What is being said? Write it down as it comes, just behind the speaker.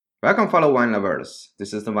Welcome, fellow wine lovers.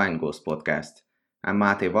 This is the Wine Ghost podcast. I'm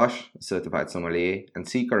Mate Vosh, a certified sommelier and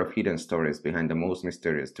seeker of hidden stories behind the most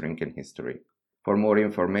mysterious drink in history. For more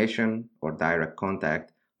information or direct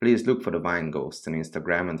contact, please look for the Wine Ghost on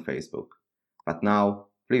Instagram and Facebook. But now,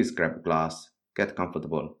 please grab a glass, get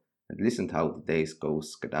comfortable, and listen to how the day's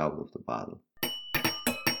ghosts get out of the bottle.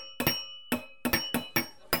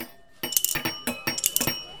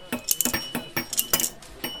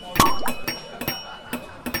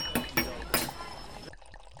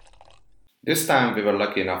 This time we were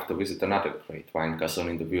lucky enough to visit another great wine castle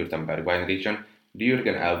in the Württemberg wine region, the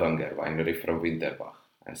Jürgen Ellwanger winery from Winterbach.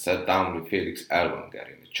 I sat down with Felix Ellwanger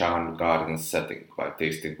in a charming garden setting while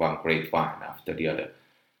tasting one great wine after the other.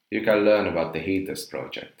 You can learn about the Haters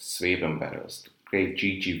Project, Schweben barrels, the great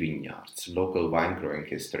Gigi vineyards, local wine growing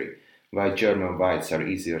history, why German whites are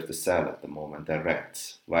easier to sell at the moment than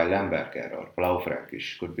reds, why Lemberger or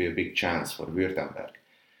Blaufränkisch could be a big chance for Württemberg,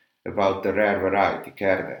 about the rare variety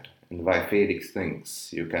Kerner, and why Felix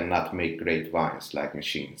thinks you cannot make great wines like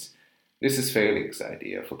machines. This is Felix's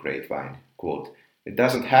idea for great wine. Quote, it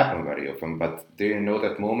doesn't happen very often, but do you know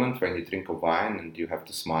that moment when you drink a wine and you have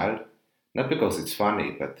to smile? Not because it's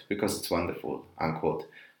funny, but because it's wonderful. Unquote.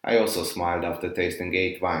 I also smiled after tasting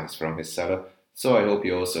 8 wines from his cellar, so I hope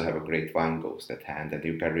you also have a great wine ghost at hand and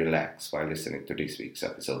you can relax while listening to this week's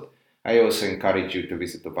episode. I also encourage you to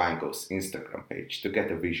visit the Wine Ghost Instagram page to get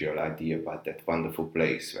a visual idea about that wonderful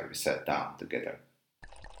place where we sat down together.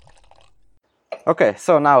 Okay,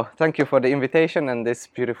 so now thank you for the invitation and this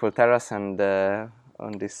beautiful terrace and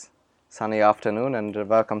on this sunny afternoon, and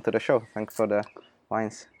welcome to the show. Thanks for the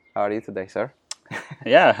wines. How are you today, sir?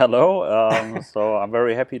 Yeah, hello. So I'm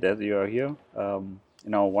very happy that you are here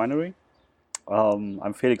in our winery.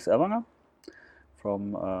 I'm Felix Ellwanger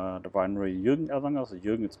from the winery Jürgen Ellwanger. So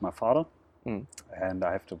Jürgen is my father, and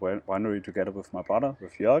I have the winery together with my brother,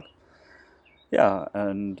 with Jörg. Yeah,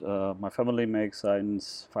 and my family makes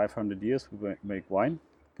since 500 years we make wine,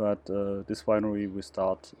 but this winery we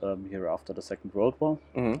start here after the Second World War.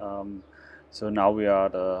 So now we are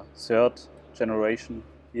the third generation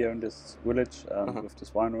here in this village with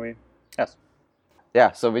this winery. Yes.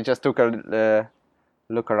 Yeah, so we just took a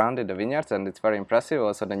look around in the vineyards and it's very impressive.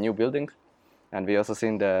 Also the new buildings. And we also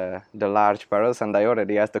seen the large barrels, and I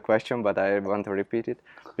already asked the question, but I want to repeat it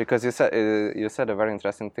because you said a very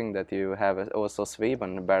interesting thing that you have also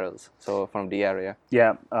Schweben barrels, so from the area.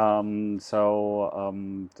 Yeah.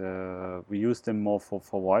 We use them more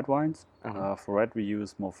for white wines. For red, we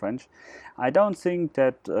use more French. I don't think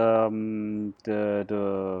that the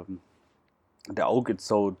oak is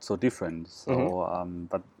so different. So,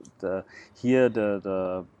 but here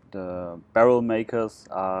the barrel makers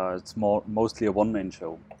are mostly a one-man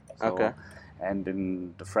show. So, Okay. And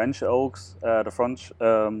in the French oaks, the French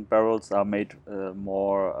barrels are made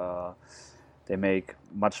more. They make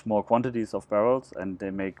much more quantities of barrels, and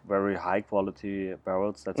they make very high quality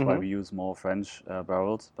barrels. That's why we use more French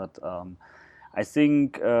barrels. But I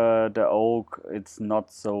think the oak, it's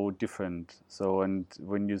not so different. So, and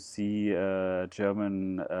when you see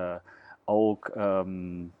German oak,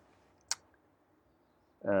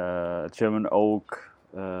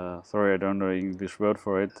 sorry, I don't know the English word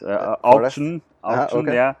for it. Auction,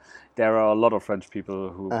 okay. yeah. There are a lot of French people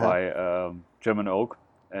who buy German oak,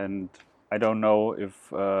 and I don't know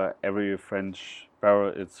if every French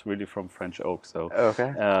barrel is really from French oak. So,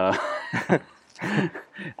 Okay.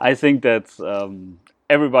 I think that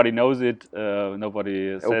everybody knows it.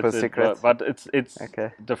 Nobody Open says it, secret. but it's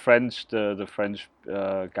Okay. the French. The French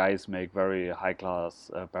guys make very high class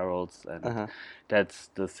barrels, and that's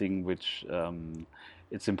the thing which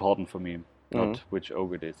it's important for me, not which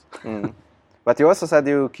oak it is. But you also said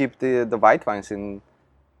you keep the white wines in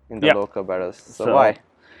the Yeah. local barrels. So why?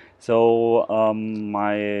 So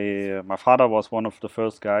my father was one of the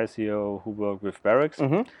first guys here who worked with barracks,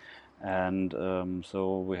 and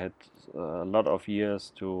so we had a lot of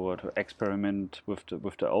years to experiment with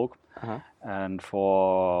the oak, and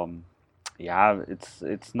for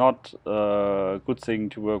it's not a good thing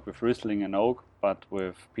to work with Riesling and oak, but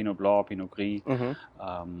with Pinot Blanc, Pinot Gris,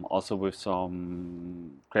 also with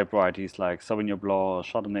some grape varieties like Sauvignon Blanc,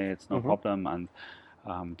 Chardonnay. It's no problem, and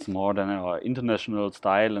it's more than an international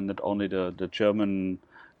style and not only the German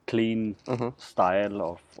clean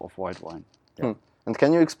style of white wine. Yeah. And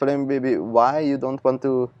can you explain maybe why you don't want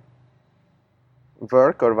to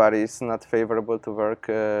work, or why it's not favorable to work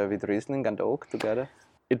with Riesling and oak together?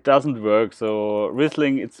 It doesn't work. So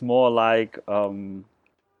Riesling, it's more like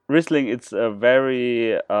Riesling. It's a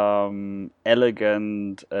very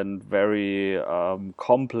elegant and very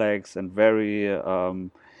complex and very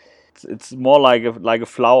it's more like a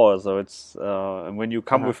flower. So it's and when you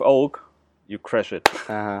come with oak, you crush it.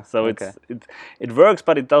 So it works,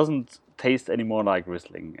 but it doesn't taste anymore like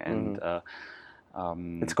Riesling. And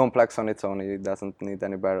it's complex on its own. It doesn't need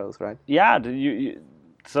any barrels, right? Yeah.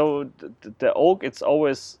 So the oak, it's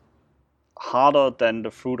always harder than the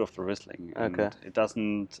fruit of the Riesling, and it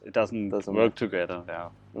doesn't work together. Yeah.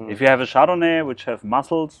 If you have a Chardonnay which have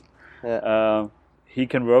muscles, he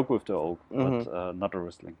can work with the oak, but not a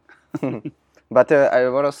Riesling. But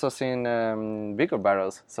I've also seen bigger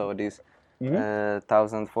barrels, so these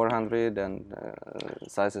 1400 and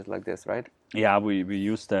sizes like this, right? Yeah, we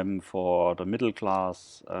use them for the middle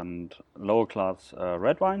class and lower class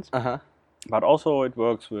red wines, but also it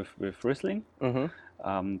works with Riesling.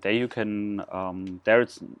 There you can there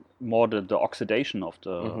it's more the oxidation of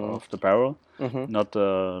the barrel, not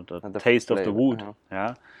the taste flavor, of the wood,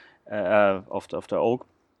 of the oak,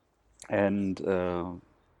 and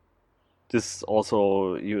this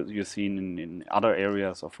also you've seen in other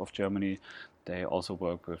areas of Germany. They also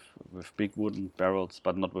work with big wooden barrels,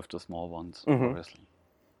 but not with the small ones, obviously.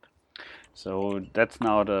 So that's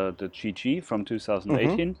now the GG from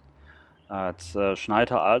 2018. It's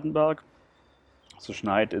Schneider Altenberg. So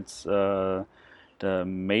Schneid, it's the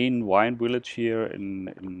main wine village here in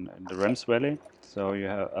the Rems Valley. So you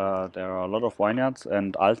have there are a lot of vineyards,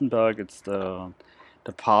 and Altenberg, it's the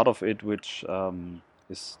part of it which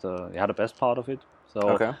is the best part of it.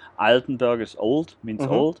 So Altenberg is old, means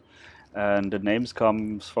old, and the names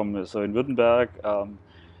comes from so in Württemberg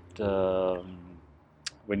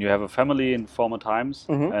when you have a family in former times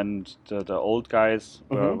and the old guys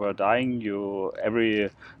were dying,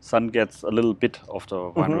 every son gets a little bit of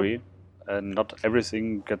the winery, and not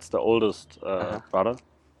everything gets the oldest brother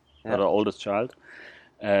or the oldest child.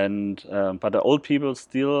 And but the old people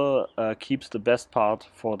still keeps the best part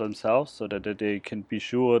for themselves, so that they can be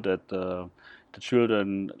sure that the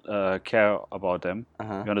children care about them.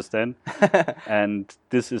 You understand? And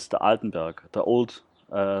this is the Altenberg, the old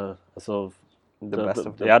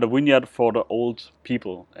the vineyard for the old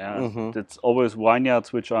people. It's always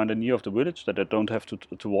vineyards which are in the near of the village, that they don't have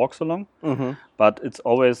to walk so long. But it's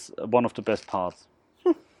always one of the best parts.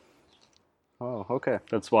 Oh, okay.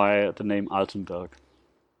 That's why the name Altenberg.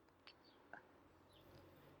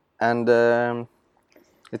 And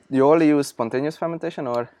you only use spontaneous fermentation,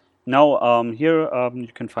 or? No, here you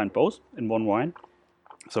can find both in one wine.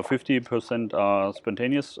 So 50% are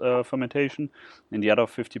spontaneous fermentation, and the other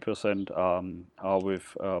 50% are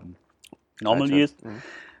with normal yeast.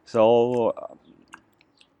 So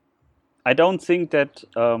I don't think that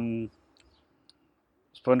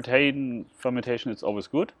spontaneous fermentation is always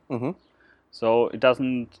good. So it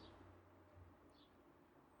doesn't.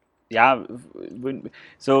 Yeah.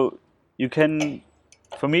 So you can.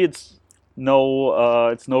 For me, it's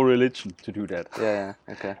no religion to do that. Yeah.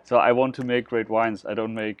 Okay. So I want to make great wines. I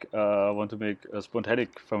don't want to make a spontaneous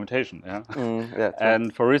fermentation.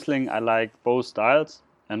 And for Riesling, I like both styles,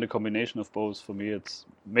 and the combination of both for me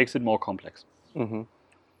makes it more complex.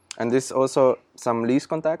 And this also some lees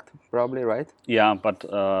contact, probably, right? Yeah, but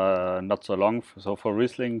not so long. So for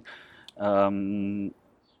Riesling,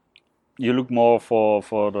 you look more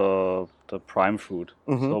for the prime fruit.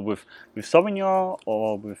 So with Sauvignon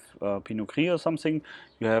or with Pinot Gris or something,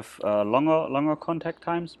 you have longer contact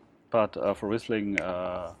times. But for Riesling,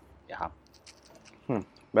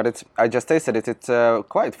 But I just tasted it. It's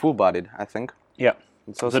quite full-bodied, I think. Yeah.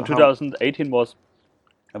 So 2018 was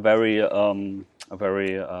a very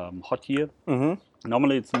hot year.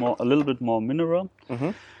 Normally, it's a little bit more mineral.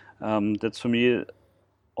 That's for me.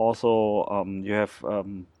 Also, you have.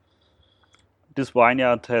 This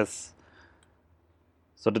vineyard has,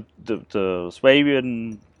 so the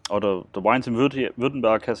Swabian or the wines in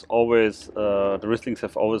Württemberg has always, the Rieslings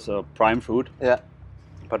have always a prime fruit. Yeah.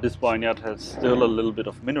 But this vineyard has still a little bit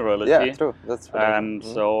of minerality. Yeah, true. That's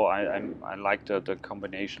so I like the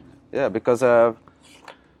combination. Yeah, because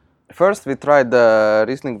first we tried the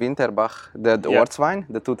Riesling Winterbach, the Ortswein,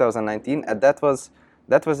 the 2019, and that was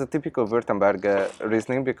a typical Württemberg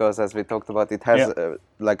Riesling, because as we talked about, it has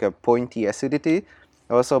like a pointy acidity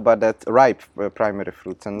also, but that ripe primary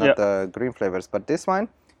fruits and not green flavors. But this wine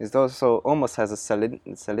is also almost has a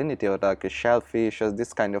salinity, or like a shellfish, or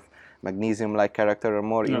this kind of magnesium-like character, or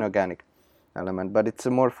more inorganic element. But it's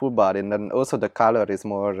a more full body, and then also the color is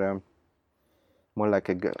more like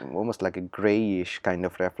almost like a grayish kind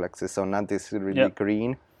of reflexes, so not this really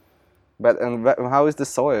green. But how is the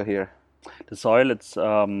soil here? The soil, it's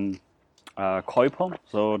Keuper,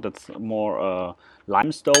 so that's more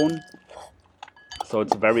limestone. So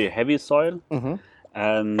it's a very heavy soil,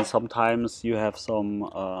 and sometimes you have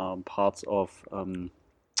some parts of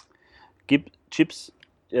Gibbs.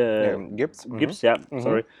 Gibbs. Gibbs,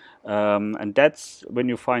 sorry. And that's when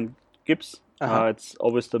you find Gibbs, it's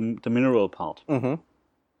always the mineral part.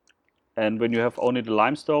 And when you have only the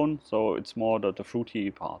limestone, so it's more the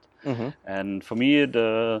fruity part. And for me,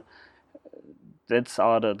 that's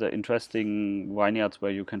are the interesting vineyards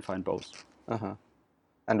where you can find both.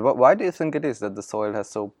 And why do you think it is that the soil has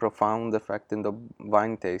so profound effect in the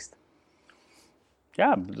wine taste?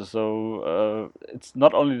 Yeah, so it's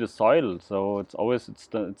not only the soil, so it's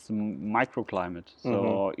the microclimate.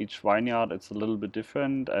 So each vineyard it's a little bit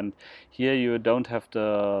different, and here you don't have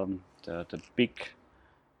the big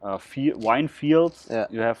wine fields.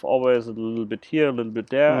 You have always a little bit here, a little bit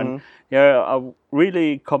there, and are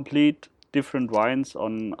really complete different wines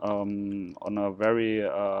on a very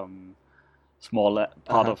small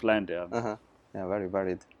part of land. Yeah, very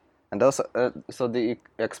varied. And also, so the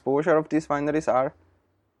exposure of these wineries are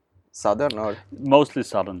southern or mostly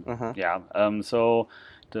southern. So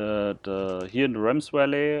the here in the Rems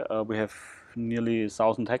Valley we have nearly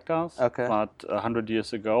 1,000 hectares. But 100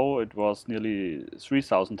 years ago it was nearly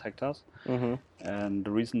 3,000 hectares. And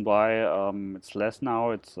the reason why it's less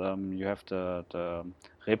now, it's you have the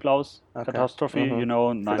Reblaus catastrophe, in the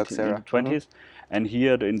 1920s. And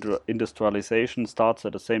here the industrialization starts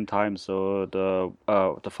at the same time. So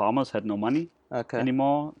the farmers had no money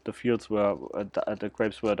anymore. The fields were the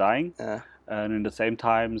grapes were dying, and in the same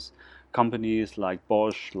times, companies like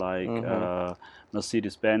Bosch, like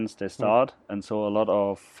Mercedes-Benz, they start, and so a lot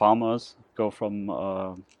of farmers go from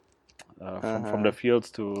the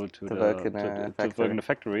fields to work in the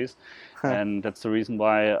factories, and that's the reason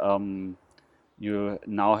why you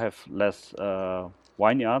now have less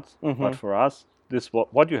vineyards. But for us,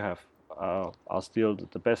 what you have are still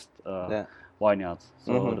the best vineyards.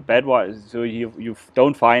 So the bad wine, so you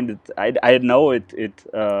don't find it. I know it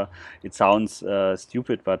sounds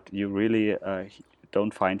stupid, but you really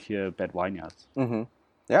don't find here bad vineyards.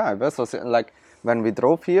 Yeah, I was also like when we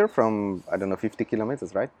drove here from 50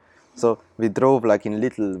 kilometers, right? So we drove like in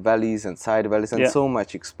little valleys and side valleys and so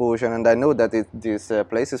much exposure. And I know that this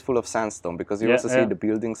place is full of sandstone because you also see the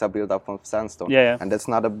buildings are built up of sandstone. And that's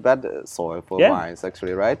not a bad soil for wines,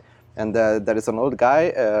 actually, right? And there is an old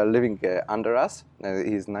guy living under us.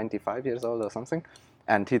 He's 95 years old or something.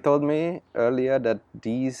 And he told me earlier that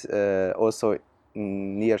these also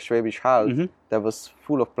near Schwäbisch Hall, there was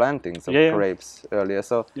full of plantings of grapes earlier.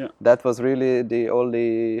 So that was really the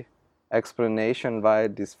only explanation why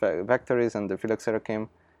these factories and the phylloxera came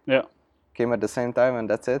at the same time, and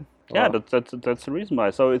that's it. Yeah, that's the reason why.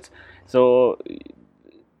 So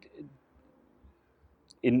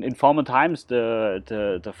in former times,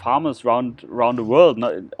 the farmers around the world,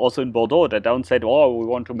 also in Bordeaux, they don't say, "Oh, we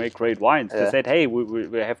want to make great wines." They said, "Hey,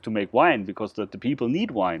 we have to make wine because the people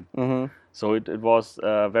need wine." So it was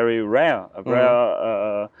a rare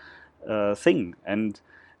thing, and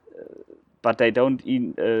but they don't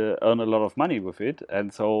earn a lot of money with it,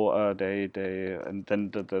 and so and then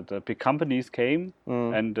the big companies came,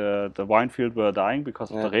 and the wine field were dying because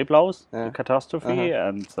of the Reblaus catastrophe,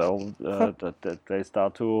 and so they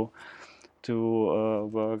start to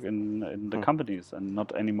work in the companies and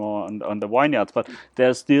not anymore on the vineyards. But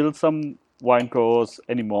there's still some wine growers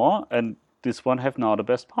anymore, and this one have now the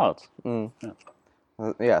best parts.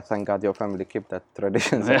 Thank God your family keep that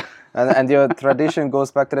tradition. So. and your tradition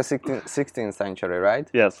goes back to the 16th century, right?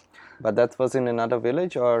 Yes. But that was in another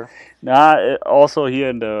village, or? Also here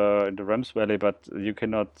in the Rems Valley, but you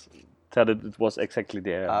cannot tell it was exactly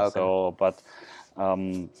there. So, but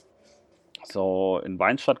so in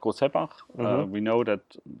Weinstadt Großheppach, we know that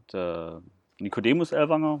the Nicodemus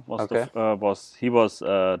Ellwanger was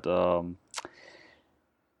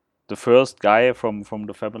the first guy from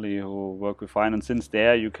the family who worked with wine, and since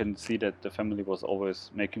there you can see that the family was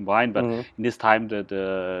always making wine. But in this time, they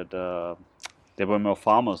were more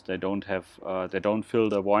farmers. They don't fill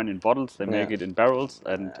the wine in bottles. They make it in barrels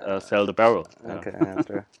and sell the barrel.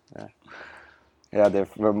 True. They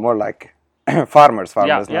were more like farmers,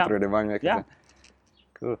 not really winemakers. Yeah.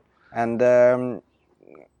 Cool. And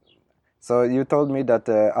so you told me that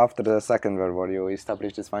after the Second World War you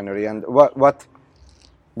established this winery, and what?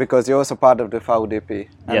 Because you're also part of the VDP.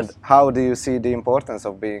 And how do you see the importance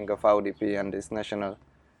of being a VDP and this national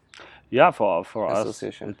for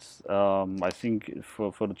association? Us, it's I think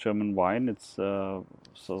for the German wine, it's so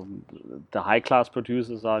the high class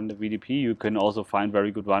producers are in the VDP. You can also find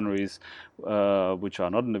very good wineries which are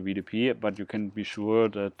not in the VDP, but you can be sure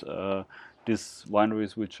that these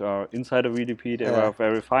wineries which are inside the VDP, they are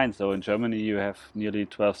very fine. So in Germany you have nearly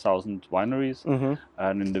 12,000 wineries,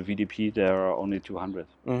 and in the VDP there are only 200.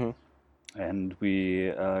 And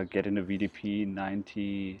we get in the VDP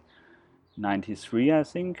 '93, I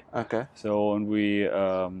think. Okay. So, and we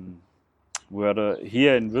were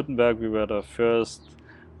here in Württemberg. We were the first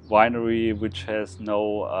winery which has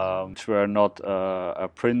which were not a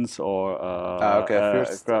prince or Okay, a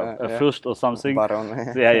fürst or something.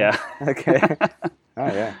 Baron. Yeah. Okay. Oh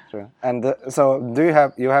yeah, true. And so, do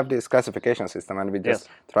you have this classification system, and we just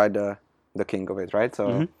tried the king of it, right?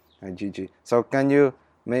 So, GG. So, can you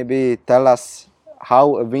maybe tell us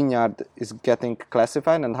how a vineyard is getting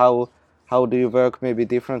classified, and how do you work maybe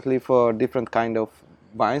differently for different kind of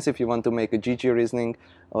wines, if you want to make a GG Riesling,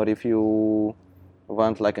 or if you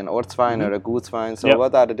want like an Ortswein or a Gutswein? So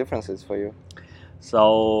what are the differences for you?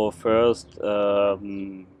 So first,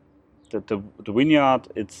 the vineyard,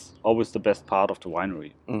 it's always the best part of the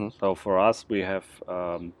winery. So for us, we have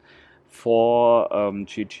 4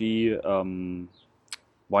 GG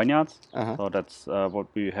vineyards. So that's what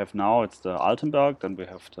we have now. It's the Altenberg, then we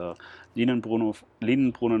have the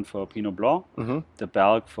Linenbrunnen for Pinot Blanc, the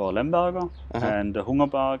Berg for Lemberger, and the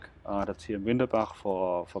Hungerberg, that's here in Winterbach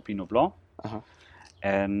for Pinot Blanc.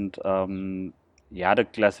 And the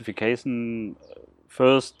classification,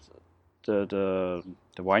 first the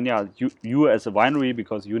vineyard, you as a winery,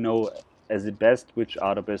 because you know as the best which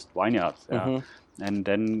are the best vineyards, and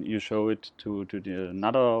then you show it to the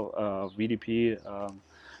another VDP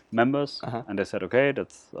members, and they said, okay,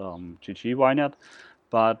 that's GG vineyard.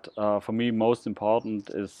 But for me, most important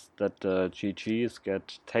is that the GGs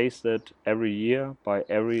get tasted every year by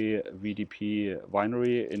every VDP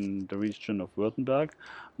winery in the region of Württemberg.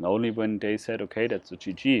 And only when they said, okay, that's a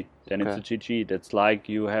GG, then it's a GG. That's like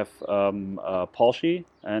you have a Porsche,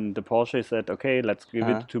 and the Porsche said, okay, let's give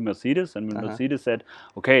it to Mercedes. And when Mercedes said,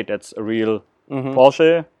 okay, that's a real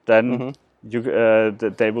Porsche, then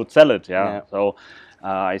they would sell it. So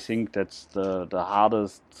I think that's the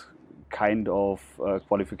hardest kind of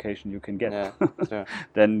qualification you can get.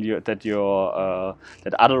 Then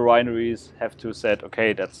that other wineries have to said,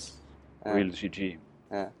 okay, that's real GG.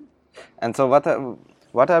 And so what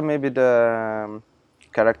are maybe the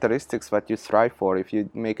characteristics that you strive for if you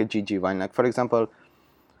make a GG wine? Like for example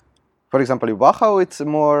in Wachau, it's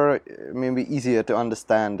more maybe easier to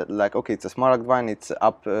understand. Like, okay, it's a Smaragd wine. It's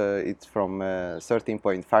it's from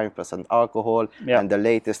 13.5% alcohol and the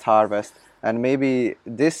latest harvest. And maybe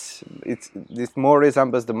this more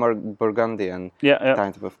resembles the Burgundian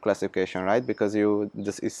kind of classification, right? Because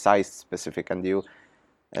this is size specific, and you.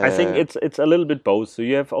 I think it's a little bit both. So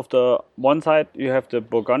you have, of the one side, you have the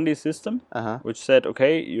Burgundy system, which said,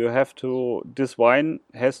 okay, this wine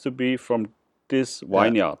has to be from this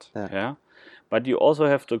vineyard, but you also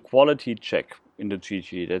have the quality check in the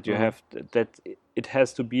GG, that you have that it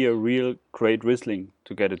has to be a real great Riesling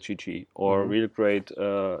to get a GG, or a real great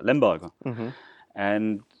Lemberger,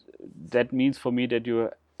 and that means for me that you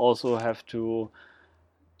also have to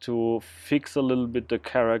fix a little bit the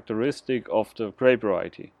characteristic of the grape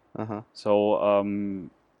variety. So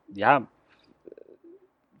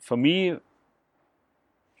for me,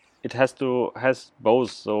 it has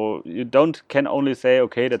both. So you can only say,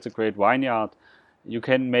 okay, that's a great vineyard. You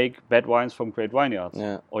can make bad wines from great vineyards,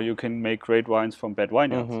 or you can make great wines from bad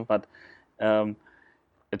vineyards. But a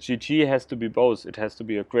GG has to be both. It has to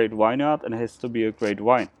be a great vineyard and it has to be a great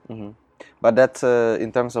wine. But that's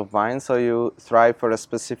in terms of wine, so you strive for a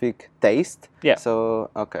specific taste? Yeah.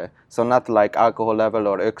 So, okay. So not like alcohol level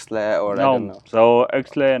or Oechsle or I don't know. So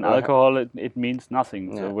Oechsle and alcohol, it means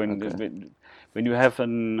nothing. So when you have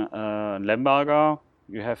an Lemberger,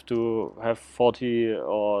 you have to have 40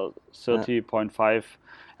 or 30.5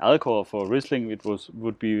 alcohol. For Riesling, it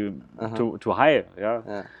would be too high.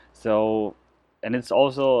 So, and it's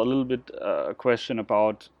also a little bit a question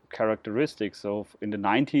about characteristics. So in the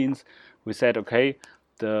 19s, we said, okay,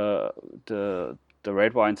 the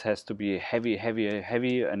red wines has to be heavy,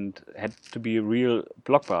 and had to be a real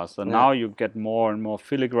blockbuster. Now you get more and more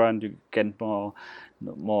filigrane. You get more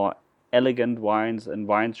elegant wines, and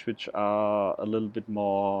wines which are a little bit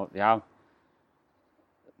more,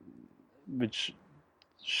 which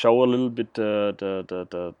show a little bit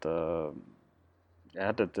the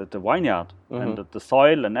vineyard and the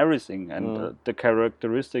soil and everything, and the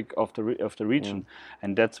characteristic of the region,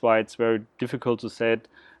 and that's why it's very difficult to set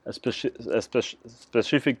a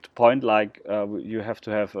specific point, like you have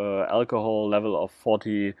to have alcohol level of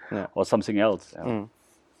 40 or something else.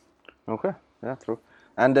 Okay, true.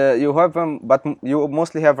 And you have but you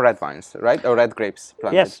mostly have red wines, right? Or red grapes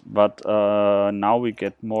planted? Yes, but now we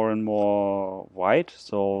get more and more white.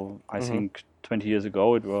 So I think 20 years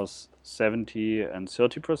ago it was 70 and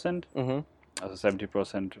 30%, as a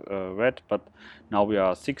 70% red, but now we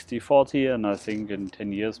are 60-40, and I think in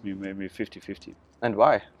 10 years we may be 50-50. And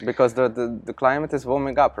why? Because the climate is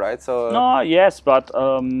warming up, right? So No, yes, but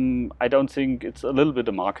I don't think it's a little bit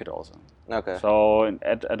the market also. okay. So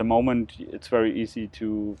at the moment, it's very easy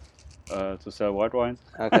to sell white wines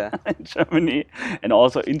Okay. in Germany and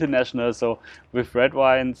also international. So with red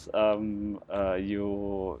wines,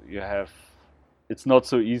 you have, it's not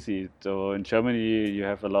so easy. So in Germany, you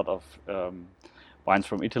have a lot of wines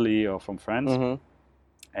from Italy or from France,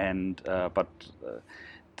 and but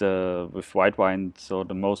with white wine, so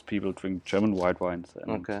the most people drink German white wines.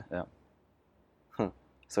 And, Okay. Yeah.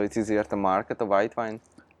 So it's easier to market the white wine.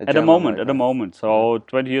 At the moment. So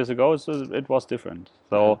 20 years ago, it was different.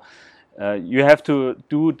 So you have to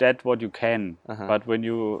do that what you can. But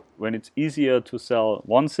when it's easier to sell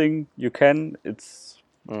one thing, you can. It's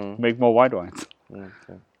make more white wines.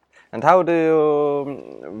 Okay. And how do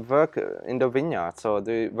you work in the vineyard? So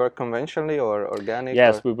do you work conventionally or organic?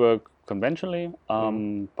 Yes, or? we work conventionally,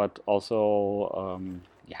 but also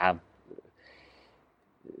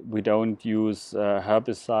we don't use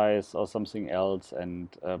herbicides or something else, and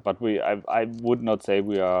but I would not say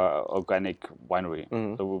we are organic winery.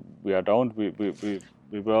 So we don't. We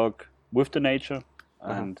work with the nature,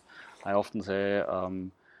 and I often say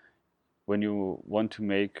when you want to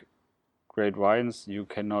make great wines, you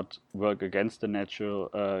cannot work against the nature.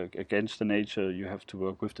 You have to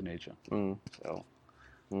work with the nature. So.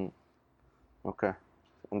 Okay,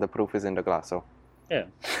 and the proof is in the glass. So. Yeah.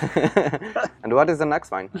 And what is the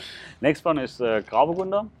next wine? Next one is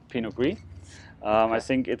Grauburgunder Pinot Gris. I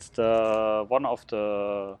think it's the one of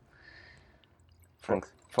the.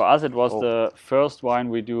 For us, it was the first wine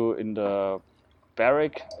we do in the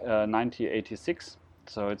Barrick 1986.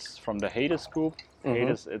 So it's from the Hades group.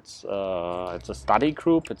 Hades, it's a study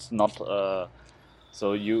group. It's not.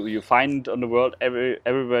 So you find on the world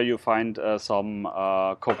everywhere you find some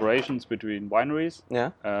cooperations between wineries.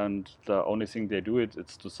 Yeah. And the only thing they do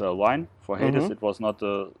it's to sell wine. For Hades, it was not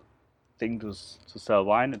the thing to sell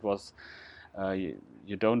wine. It was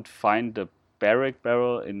you don't find the Barrick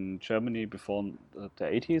barrel in Germany before the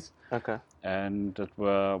 80s. Okay. And that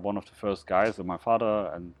were one of the first guys, so my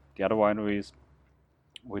father and the other wineries,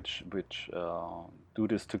 which do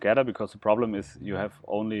this together, because the problem is you have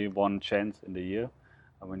only one chance in the year.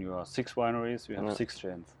 And when you are 6 wineries, you have 6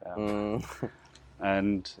 chances. Yeah.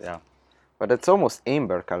 And yeah. But it's almost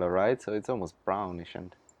amber color, right? So it's almost brownish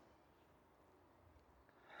and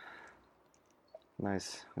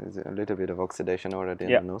nice. There's a little bit of oxidation already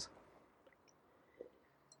in the nose.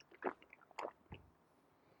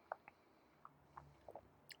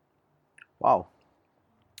 Wow.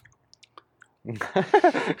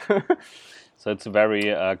 So it's a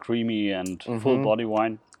very creamy and full body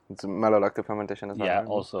wine. It's malolactic fermentation as well. Yeah, right?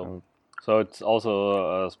 also. So it's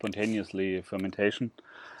also spontaneously fermentation,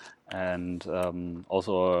 and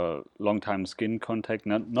also a long time skin contact.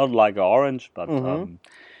 Not like an orange, but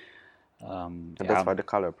that's why the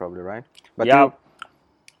color probably, right? But yeah.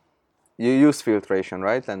 You use filtration,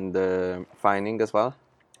 right, and fining as well.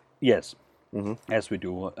 Yes. Yes, we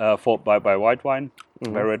do. By white wine,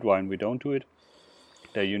 by red wine we don't do it.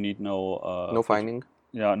 There you need no fining.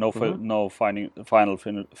 Yeah, no final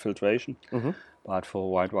filtration. But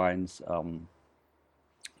for white wines,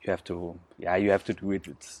 you have to do it.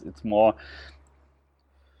 It's more.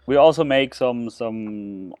 We also make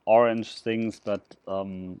some orange things, but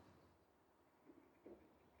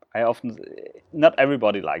not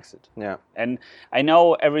everybody likes it. Yeah. And I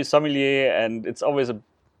know every sommelier, and it's always a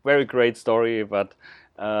very great story, but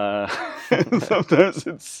sometimes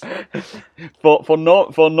it's for a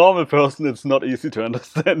normal person it's not easy to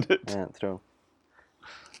understand it. Yeah, true.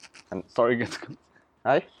 And sorry.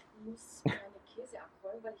 Hi.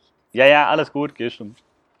 Ja, alles gut, geh schon.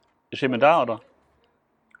 Ist jemand da, oder?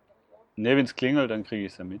 Ne, wenn's klingelt, dann kriege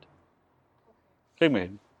ich es ja mit. Kriegen wir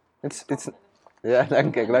hin. It's ja,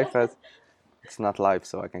 danke, gleichfalls. It's not live,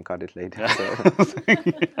 so I can cut it later. So.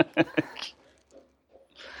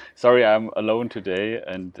 Sorry, I'm alone today,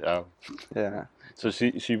 and yeah. So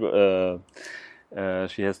she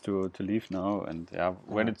has to leave now, and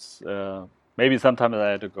when it's maybe sometimes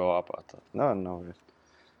I have to go up. No.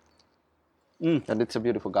 And it's a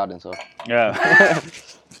beautiful garden, so. Yeah.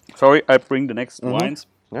 Sorry, I bring the next wines.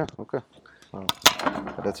 Yeah. Okay. Wow.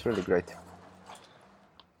 That's really great.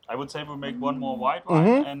 I would say we make one more white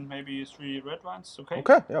wine and maybe 3 red wines. Okay.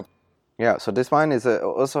 Okay. Yeah. Yeah. So this wine is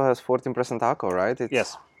also has 14% alcohol, right?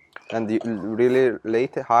 Yes. And you really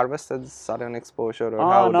late harvested southern exposure, or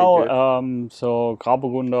how did you? So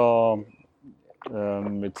Grauburgunder,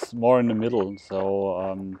 it's more in the middle.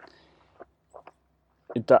 So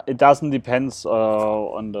It doesn't depends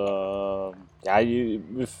on the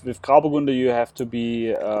with Grauburgunder you have to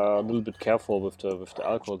be a little bit careful with the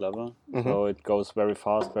alcohol level. So it goes very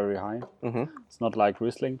fast, very high. It's not like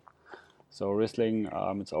Riesling. So Riesling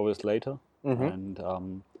it's always later and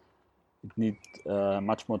it needs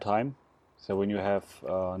much more time. So when you have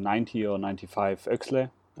 90 or 95 Öxle,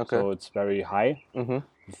 so it's very high.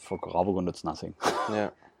 For Grauburgunder it's nothing. Yeah.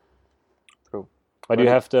 True. But you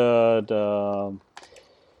have the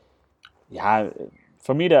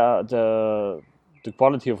for me the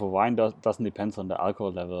quality of a wine doesn't depend on the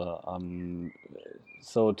alcohol level.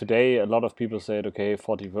 So today a lot of people said, okay,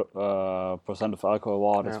 40% of alcohol,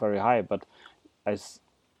 wow, that's very high. But it's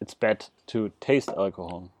bad to taste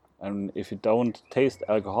alcohol, and if you don't taste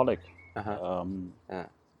alcoholic,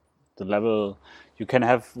 the level you can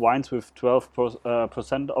have wines with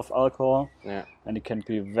 12% of alcohol, and it can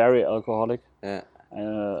be very alcoholic.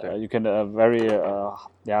 You can very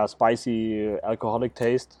spicy alcoholic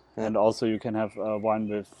taste, and also you can have wine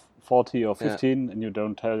with 40 or 15, and you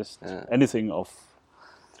don't taste anything of.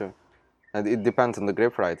 True, and it depends on the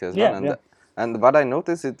grape variety as well. And what I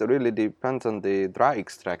noticed, it really depends on the dry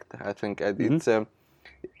extract. I think it's.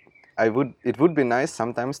 It would be nice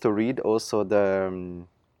sometimes to read also the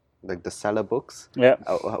like the cellar books. Yeah.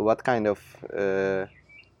 What kind of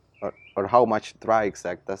or how much dry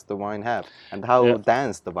extract does the wine have, and how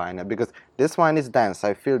dense the wine is? Because this wine is dense.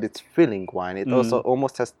 I feel it's filling wine. It also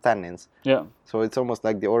almost has tannins. Yeah. So it's almost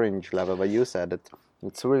like the orange level. But you said that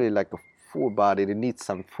it's really like a full body. It needs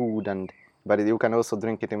some food, but you can also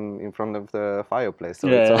drink it in front of the fireplace. So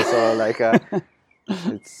it's also like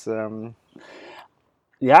it's.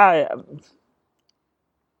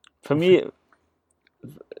 For me,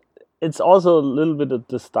 it's also a little bit of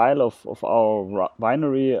the style of our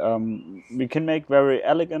winery. We can make very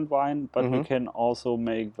elegant wine, but we can also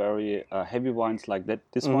make very heavy wines like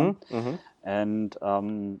this one. And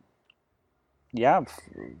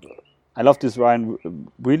I love this wine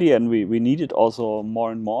really, and we need it also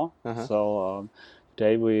more and more. So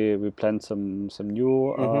today we plant some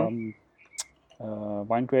new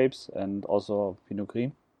wine grapes and also Pinot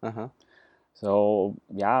Gris. So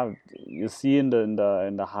you see in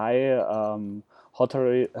the high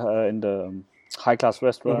hotellerie, in the high class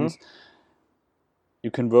restaurants, you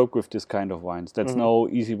can work with this kind of wines. That's no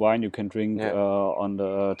easy wine you can drink on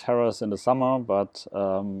the terrace in the summer, but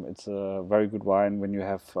it's a very good wine when you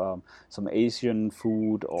have some Asian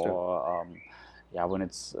food or when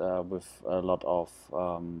it's with a lot of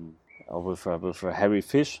with a heavy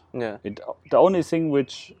fish. The only thing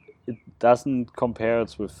which it doesn't compare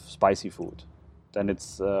it with spicy food. Then it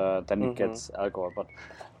gets alcohol. But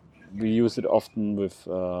we use it often with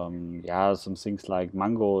some things like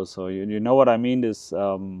mango. So you know what I mean? This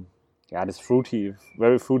this fruity,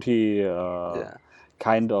 very fruity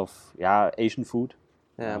kind of Asian food.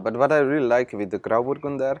 But what I really like with the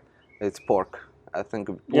Grauburgunder, it's pork. I think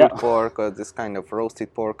pulled pork or this kind of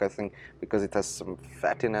roasted pork. I think because it has some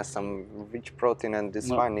fattiness, some rich protein, and this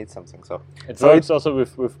wine needs something. So it works also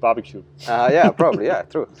with barbecue. Probably,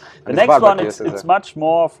 true. The next one it's much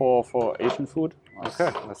more for Asian food.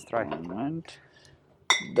 Okay, let's try. And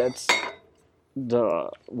that's the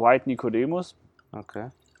white Nicodemus. Okay.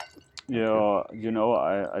 You know,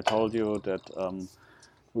 I told you that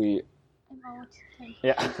we.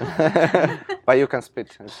 But you can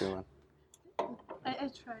spit if you want.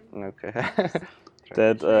 I try. Okay.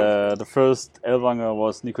 That the first Ellwanger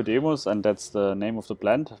was Nicodemus, and that's the name of the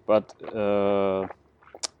plant. But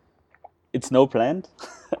it's no plant,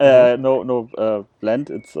 no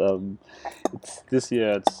blend. It's this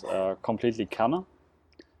year. It's completely Kerner.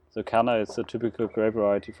 So Kerner is a typical grape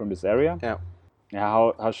variety from this area.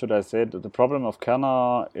 How should I say it? The problem of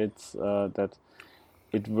Kerner it's that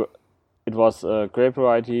it was a grape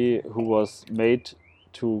variety who was made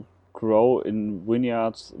to grow in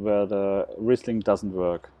vineyards where the Riesling doesn't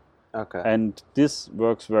work. Okay. And this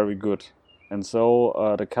works very good. And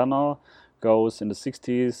so the Kerner goes in the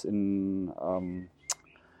 60s in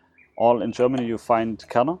all in Germany you find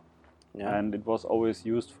Kerner. And it was always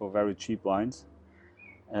used for very cheap wines.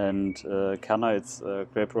 And Kerner it's a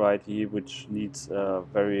grape variety which needs a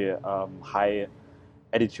very high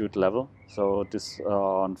altitude level. So this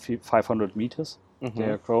on 500 meters they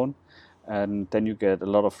are grown. And then you get a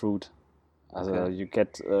lot of fruit. You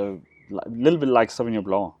get a little bit like Sauvignon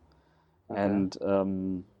Blanc. And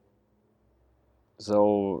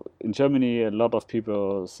so in Germany, a lot of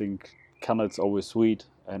people think Kerner is always sweet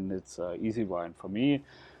and it's easy wine. For me,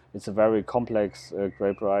 it's a very complex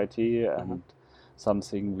grape variety and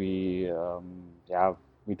something we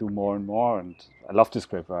we do more and more, and I love this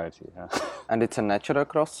grape variety. Yeah. And it's a natural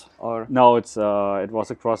cross, or No, it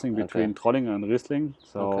was a crossing between Trollinger and Riesling,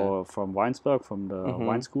 so from Weinsberg, from the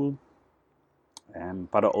wine school,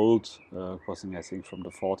 but an old crossing, I think, from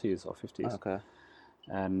the 40s or 50s. Okay.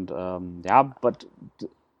 And but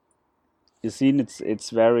you see, it's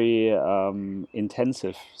very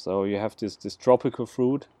intensive. So you have this tropical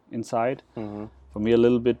fruit inside. For me, a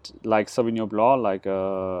little bit like Sauvignon Blanc,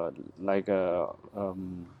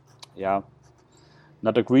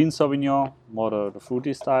 not a green Sauvignon, more the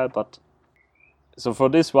fruity style. But so for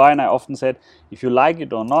this wine, I often said, if you like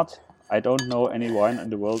it or not, I don't know any wine in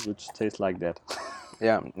the world which tastes like that.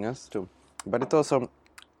 Yeah, yes, too. But it also,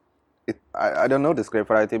 I don't know this grape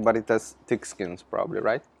variety, but it has thick skins, probably,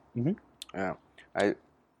 right? Mm-hmm. Yeah,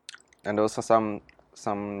 and also some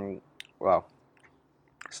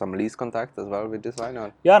lees contact as well with this wine.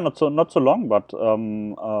 Or? Yeah, not so long, but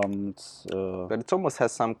it's. But it almost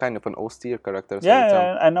has some kind of an austere character. So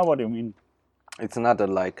Yeah, I know what you mean. It's not a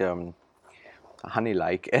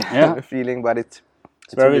honey-like Yeah. feeling, but it's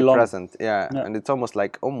very really long. present. Yeah, and it's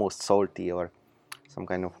almost salty or some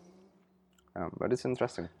kind of. But it's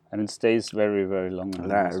interesting. And it stays very, very long.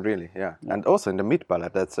 Yeah, really, yeah. And also in the mid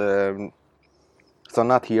palate, that's so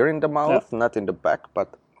not here in the mouth, not in the back,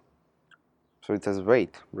 but so it has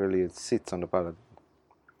weight. Really, it sits on the palate.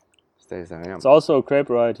 Stays there. Yeah. It's also a grape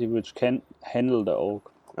variety which can handle the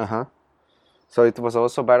oak. So it was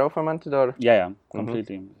also barrel fermented, or? Yeah,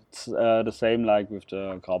 completely. It's the same like with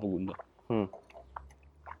the Grauburgunder.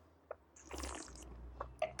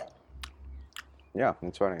 Yeah,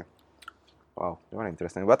 it's very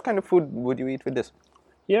interesting. What kind of food would you eat with this?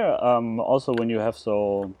 Yeah, also when you have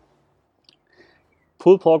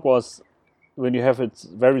pulled pork was when you have it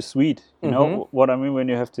very sweet. You know what I mean? When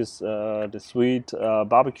you have this the sweet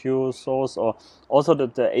barbecue sauce, or also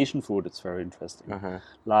the Asian food, it's very interesting.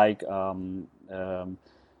 Like I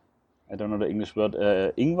don't know the English word,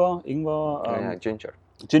 ingwer. Yeah, ginger.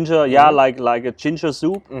 Ginger, like a ginger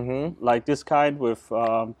soup, like this kind with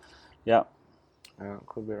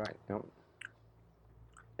could be right.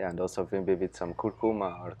 Yeah, and also maybe with some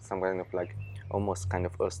curcuma or some kind of almost kind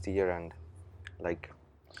of austere and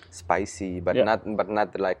spicy, but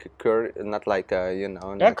not like a curry, not like curry,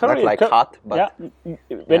 not like hot. But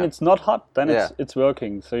when it's not hot, then it's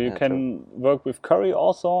working. So you can work with curry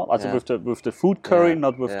also, with the food curry,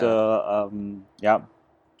 not with the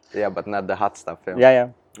Yeah, but not the hot stuff.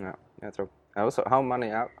 Yeah, true. Also, how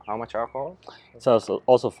much alcohol? It's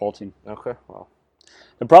also 14. Okay, well.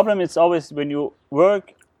 The problem is always when you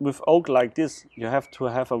work with oak like this, you have to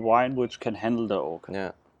have a wine which can handle the oak.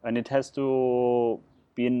 Yeah. And it has to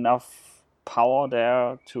be enough power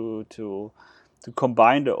there to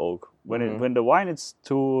combine the oak. When the wine is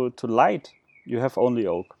too light, you have only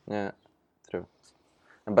oak. Yeah, true.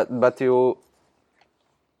 But you.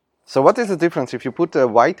 So what is the difference if you put a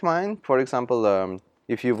white wine, for example,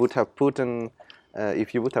 if you would have put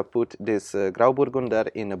this Grauburgunder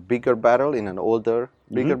in a bigger barrel, in an older,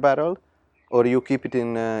 bigger barrel, or you keep it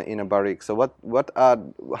in a barrique? So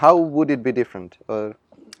how would it be different?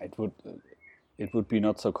 It would be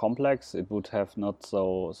not so complex. It would have not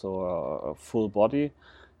so a full body.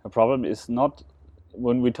 The problem is not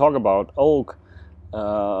when we talk about oak.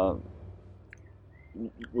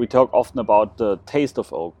 We talk often about the taste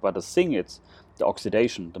of oak, but the thing it's the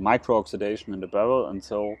oxidation, the micro-oxidation in the barrel, and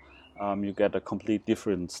so you get a complete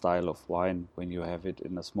different style of wine when you have it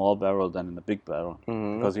in a small barrel than in a big barrel,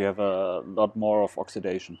 because you have a lot more of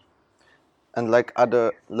oxidation. And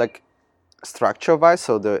structure-wise,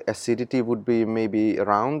 so the acidity would be maybe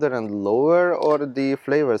rounder and lower, or the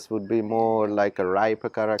flavors would be more like a riper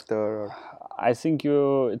character? I think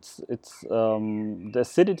it's the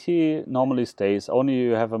acidity normally stays. Only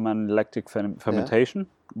you have a malolactic fermentation,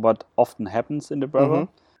 what often happens in the barrel.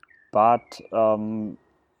 But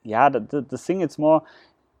the thing it's more.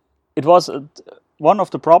 It was one of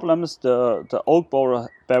the problems the oak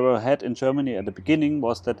barrel had in Germany at the beginning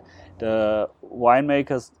was that the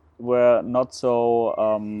winemakers were not so.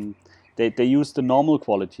 They used the normal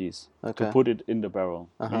qualities to put it in the barrel.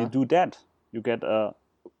 When you do that, you get a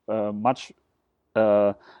much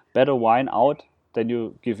better wine out than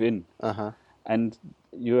you give in, and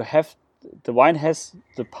the wine has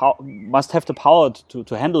must have the power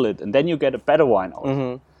to handle it, and then you get a better wine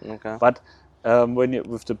out. But when you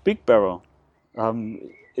with the big barrel,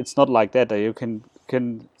 it's not like that. You can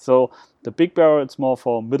so the big barrel it's more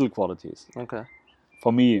for middle qualities.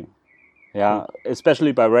 For me, Yeah,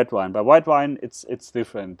 especially by red wine. By white wine, it's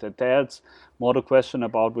different. There's more the question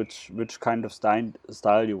about which kind of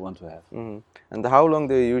style you want to have. And how long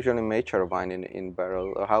do you usually mature wine in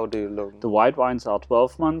barrel, or how do you long? The white wines are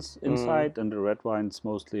 12 months inside, and the red wines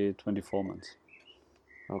mostly 24 months.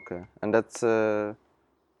 Okay, and that's the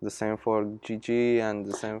same for GG and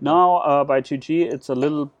the same. Now by GG, it's a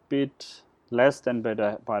little bit less than by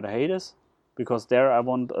the Hades, because there I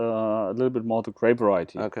want a little bit more the grape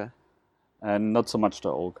variety. Okay. And not so much the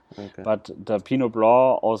oak. Okay. But the Pinot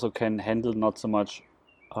Blanc also can handle not so much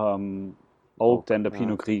oak than the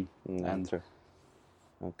Pinot Gris. And true.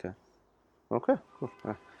 Okay. Okay. Cool.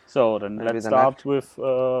 So then let's start with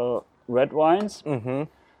red wines.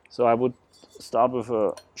 So I would start with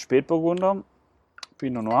a Spätburgunder,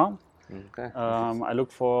 Pinot Noir. Okay. I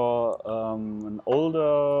look for an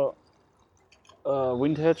older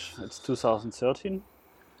vintage. It's 2013.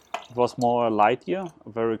 It was more a light year, a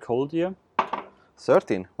very cold year.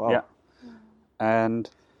 13. Wow. Yeah.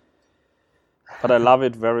 But I love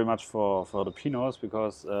it very much for the Pinots,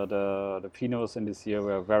 because the Pinots in this year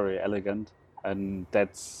were very elegant, and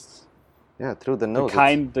that's through the nose.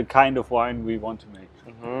 The kind of wine we want to make.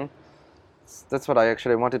 That's what I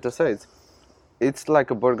actually wanted to say. It's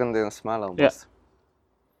like a Burgundian smell almost. Yeah.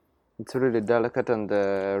 It's really delicate and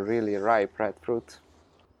really ripe red fruit.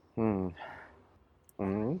 Yeah.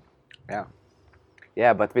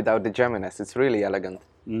 Yeah, but without the jamminess, it's really elegant.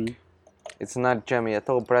 It's not jammy at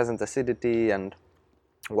all, present acidity, and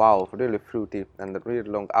wow, really fruity and a really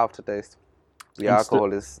long aftertaste. The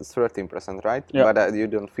alcohol is 13%, right? Yeah. But you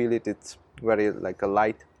don't feel it, it's very like a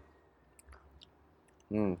light.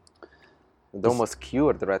 It almost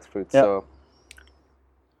cured the red fruit, so...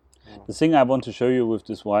 The thing I want to show you with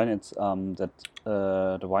this wine, it's that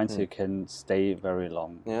the wines here can stay very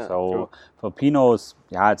long. Yeah, so true. for Pinots,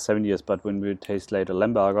 it's 7 years, but when we taste later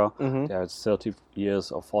Lemberger, it's 30 years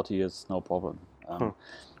or 40 years, no problem.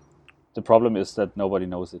 The problem is that nobody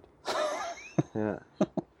knows it. Yeah.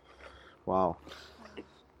 Wow.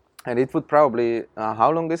 And it would probably,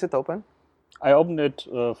 how long is it open? I opened it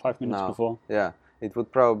 5 minutes before. Yeah, it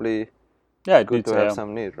would probably good to have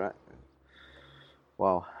some need, right?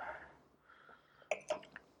 Wow.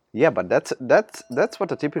 Yeah, but that's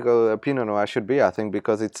what a typical Pinot Noir should be, I think,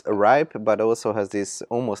 because it's ripe, but also has this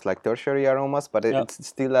almost like tertiary aromas, but it's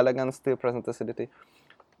still elegant, still present acidity.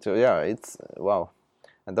 So yeah, it's wow,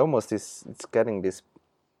 and almost it's getting this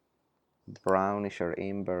brownish or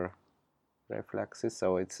amber reflexes.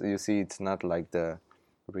 So you see it's not like the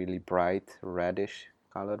really bright reddish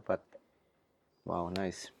color, but wow,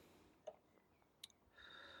 nice.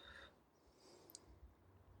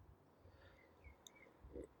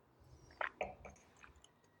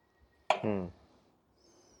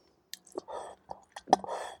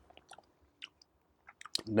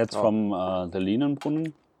 That's from the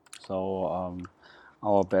Lienenbrunnen. So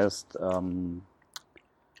our best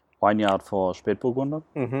vineyard for Spätburgunder.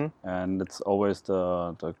 And it's always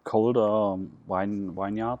the colder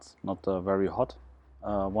vineyards, not the very hot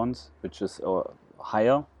ones, which is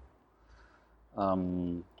higher.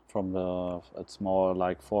 It's more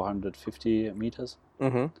like 450 meters.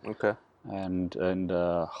 Okay. And in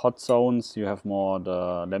the hot zones, you have more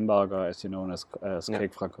the Lemberger, as you know, as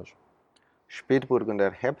Craig Francosch.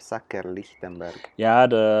 Spätburgunder Hebsacker Lichtenberg. Yeah,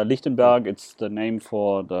 the Lichtenberg, it's the name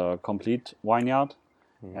for the complete vineyard.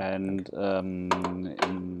 And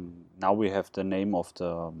now we have the name of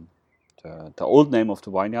the old name of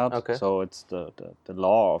the vineyard. Okay. So it's the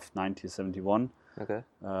law of 1971. Okay.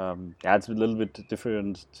 It's a little bit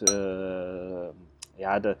different.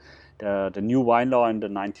 The new wine law in the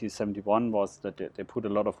 1971 was that they put a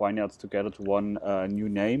lot of vineyards together to one new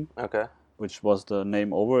name. Okay. Which was the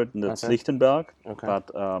name over it, and that's Lichtenberg. Okay. But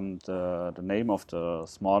the name of the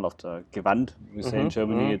Gewand, we say in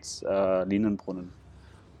Germany, it's Lienenbrunnen.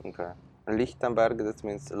 Okay. Lichtenberg, that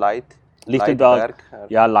means light. Lichtenberg,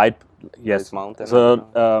 light, yes. Mountain. So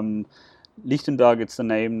Lichtenberg, it's the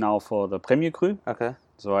name now for the Premier Cru. Okay.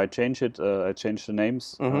 So I changed it. I changed the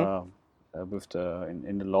names with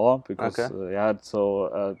in the law because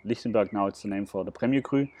Lichtenberg now it's the name for the Premier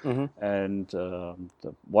Cru, and the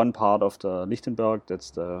one part of the Lichtenberg, that's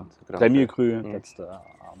the Premier Cru, that's the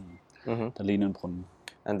Lienenbrunnen.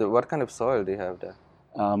 And what kind of soil do you have there?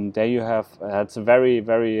 There you have it's a very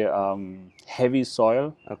very heavy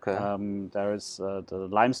soil. Okay. There is the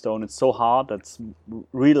limestone. It's so hard. That's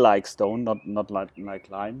real like stone, not like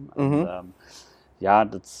lime. And,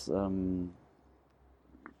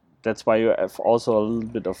 that's why you have also a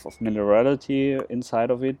little bit of minerality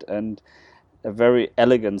inside of it, and a very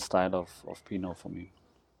elegant style of Pinot for me.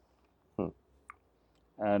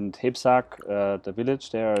 And Hebsack, the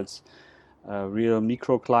village there, it's real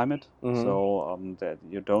microclimate, so that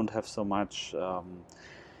you don't have so much.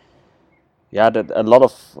 That a lot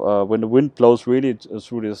of when the wind blows really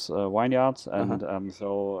through these vineyards, and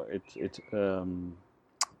so it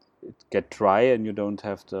get dry, and you don't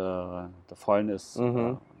have the foulness.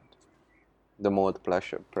 The mold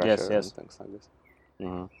pressure Yes. and things like this.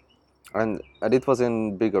 And it was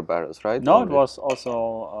in bigger barrels, right? No, it was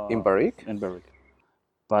also in barrique. In barrique,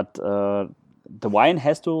 but the wine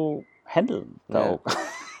has to handle the oak.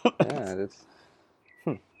 Yeah, that's.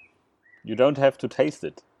 You don't have to taste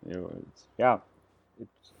it. It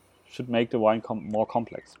should make the wine more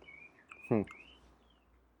complex.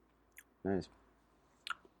 Nice.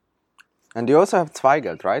 And you also have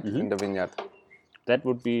Zweigelt, right, in the vineyard? That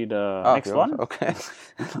would be the next one. Okay.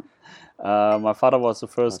 My father was the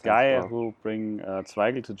first guy who bring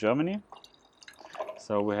Zweigelt to Germany.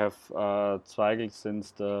 So we have Zweigelt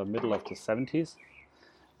since the middle of the 70s.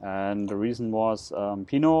 And the reason was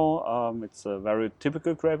Pinot. It's a very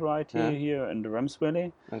typical grape variety here in the Rems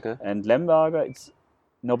Valley. Okay. And Lemberger,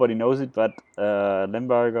 nobody knows it, but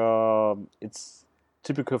Lemberger, it's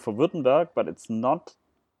typical for Württemberg, but it's not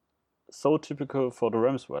so typical for the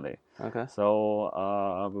Rems Valley. Okay. So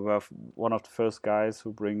we were one of the first guys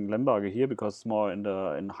who bring Lemberger here because it's more in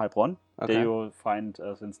Heilbronn. Okay. There you will find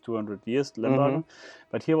since 200 years Lemberger.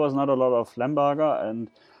 But here was not a lot of Lemberger, and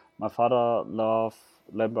my father loved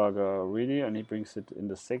Lemberger really, and he brings it in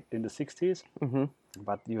the 60s.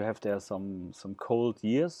 But you have there some cold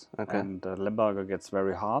years, and Lemberger gets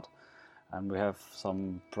very hard. And we have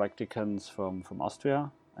some practicants from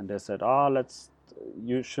Austria, and they said,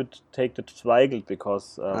 you should take the Zweigelt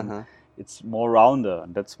because it's more rounder,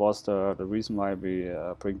 and that was the reason why we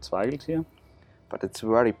bring Zweigelt here. But it's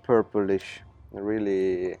very purplish,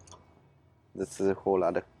 really. That's the whole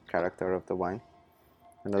other character of the wine,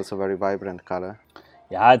 and also very vibrant color.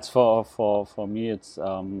 Yeah, it's for me. It's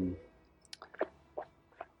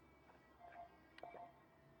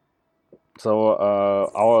so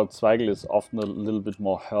our Zweigelt is often a little bit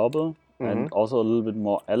more herbal. And also a little bit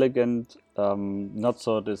more elegant, not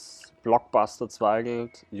so this blockbuster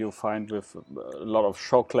Zweigelt you find with a lot of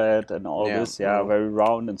chocolate and all this, very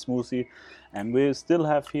round and smoothie. And we still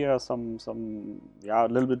have here some a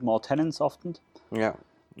little bit more tannins often. Yeah.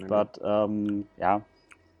 But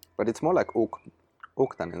But it's more like oak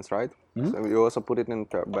tannins, right? So you also put it in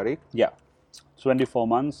barrique? Yeah, 24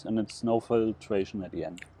 months, and it's no filtration at the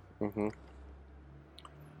end.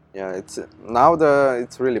 Yeah, it's now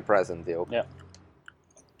it's really present, the oak. Yeah.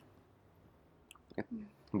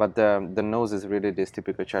 But the nose is really this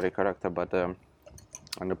typical cherry character, but and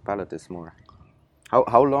the palate is more.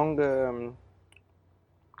 How long?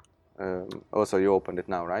 Also, you opened it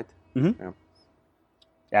now, right?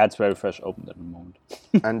 Yeah, it's very fresh opened at the moment.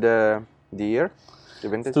 And the year, the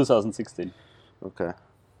vintage? 2016. Okay.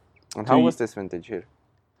 And how was this vintage here?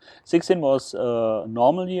 16 was a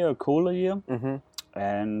normal year, a cooler year.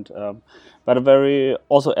 And but a very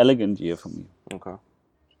also elegant year for me. Okay.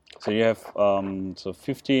 So you have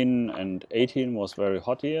 15 and 18 was very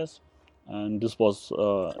hot years, and this was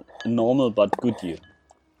a normal but good year.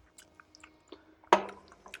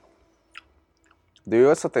 Do you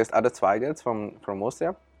also taste other Zweigelts from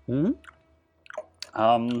Austria? For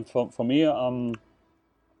me,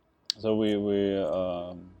 so we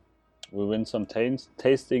win some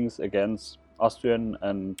tastings against Austrian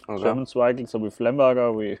and German Zweigelt. So with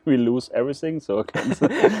Lemberger we lose everything. So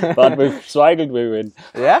but with Zweigelt we win.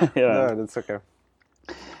 Yeah. No, that's okay.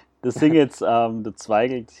 The thing is, the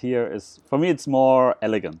Zweigelt here is, for me, it's more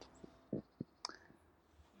elegant.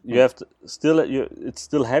 You have it's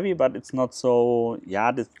still heavy, but it's not so.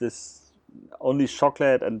 This only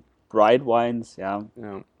chocolate and bright wines.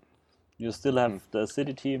 You still have the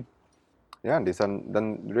acidity. Yeah, and these are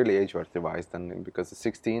then really age-worthy wines then, because the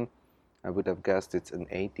 16, I would have guessed it's an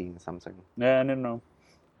 18 something. Yeah, no.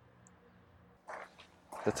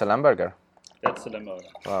 That's a Lemberger. That's a Lemberger.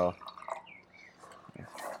 Wow.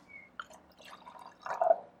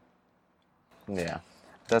 Yeah,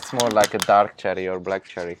 that's more like a dark cherry or black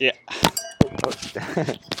cherry. Yeah.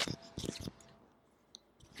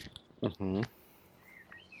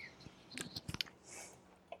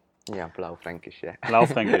 Yeah, Blaufränkisch, yeah.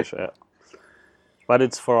 Blaufränkisch, yeah. But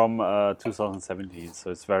it's from 2017,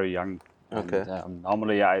 so it's very young. Okay. And,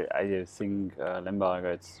 normally, I think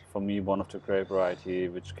Lemberger, it's for me one of the grape variety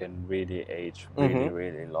which can really age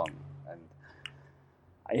really long. And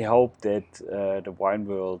I hope that the wine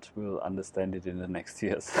world will understand it in the next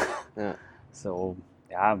years. Yeah. So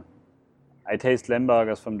I taste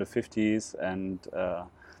Lembergers from the 50s, and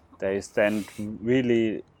they stand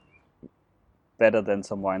really better than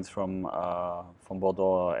some wines from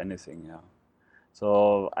Bordeaux or anything. Yeah. So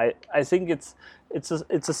I think it's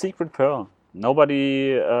a secret pearl.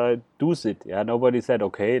 Nobody does it. Yeah. Nobody said,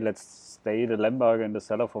 okay, let's stay the Lemberger in the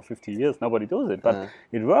cellar for 50 years. Nobody does it, but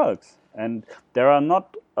it works. And there are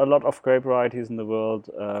not a lot of grape varieties in the world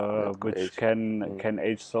which can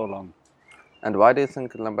age so long. And why do you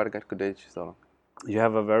think Lemberger could age so long? You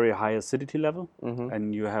have a very high acidity level,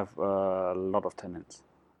 and you have a lot of tannins.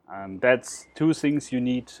 And that's two things you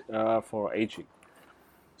need for aging: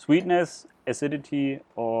 sweetness, acidity,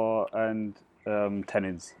 and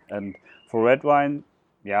tannins. And for red wine,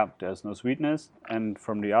 yeah, there's no sweetness. And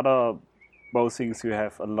from the other both things, you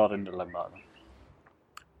have a lot in the Lemberger.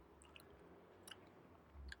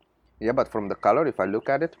 Yeah, but from the color, if I look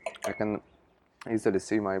at it, I can easily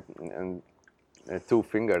see my two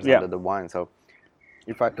fingers under the wine. So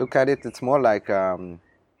if I look at it, it's more like,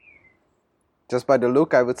 just by the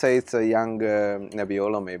look, I would say it's a young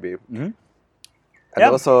Nebbiolo maybe. And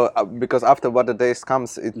also, because after what the days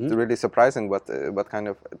comes, it's really surprising what kind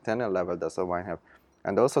of tannin level does the wine have.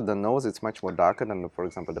 And also the nose, it's much more darker than, for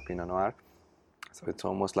example, the Pinot Noir. So it's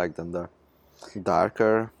almost like the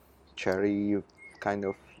darker cherry kind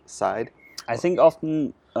of side. I think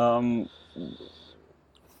often,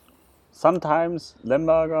 sometimes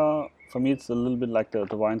Lemberger, for me, it's a little bit like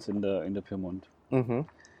the wines in the Piedmont.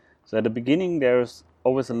 So at the beginning, there's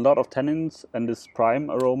always a lot of tannins and this prime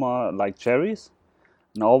aroma like cherries.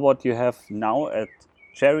 Now what you have now at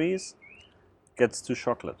cherries gets to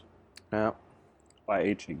chocolate by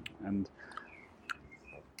aging. And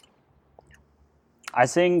I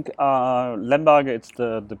think Lemberger, it's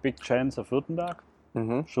the big chance of Württemberg,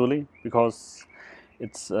 surely, because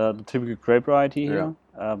it's the typical grape variety here.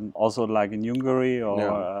 Also like in Hungary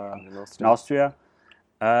or in Austria.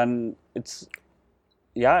 And it's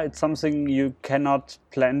something you cannot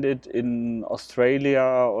plant it in Australia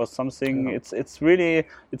or something. It's really,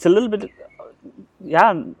 it's a little bit,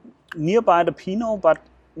 nearby the Pinot, but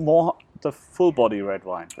more the full body red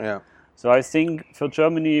wine. So I think for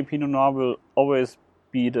Germany, Pinot Noir will always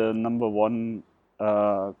be the number one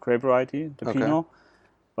grape variety, the Pinot.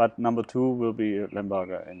 But number two will be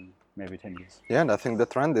Lemberger in maybe 10 years. Yeah, and I think the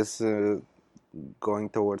trend is going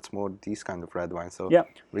towards more these kind of red wines. So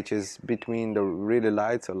which is between the really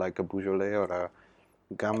light, so like a Beaujolais or a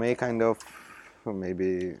Gamay kind of,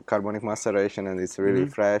 maybe carbonic maceration, and it's really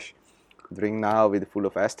fresh. Drink now with full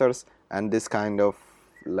of esters, and this kind of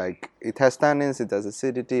like it has tannins, it has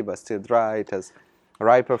acidity, but still dry. It has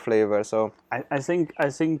riper flavor. So I think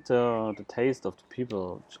the taste of the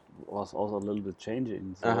people was also a little bit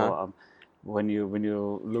changing. So when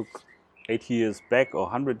you look 80 years back or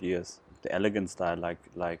 100 years, the elegant style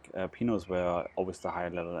like Pinots were always the high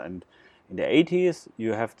level, and in the 80s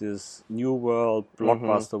you have this new world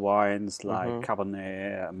blockbuster wines like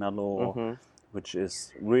Cabernet, Merlot, which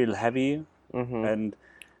is real heavy, and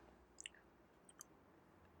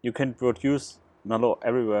you can produce Merlot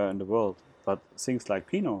everywhere in the world, but things like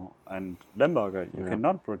Pinot and Lemberger you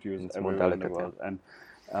cannot produce everywhere in the world. And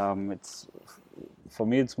it's, for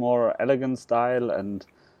me, it's more elegant style, and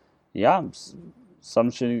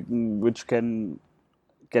something which can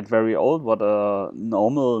get very old, but a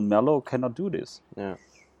normal Merlot cannot do this.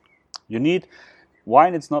 You need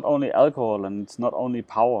wine. It's not only alcohol and it's not only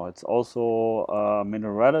power, it's also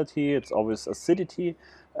minerality, it's always acidity,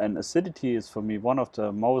 and acidity is for me one of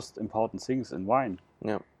the most important things in wine.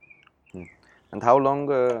 And how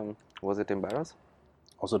long was it in barrels?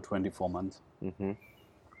 Also 24 months. And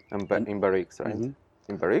in barriques, right?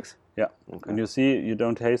 In barriques? Yeah. And you see, you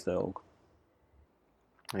don't taste the oak.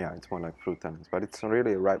 Yeah, it's more like fruit tannins, but it's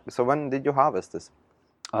really ripe. So when did you harvest this?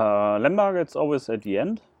 Lemberger, it's always at the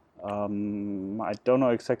end. I don't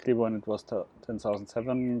know exactly when it was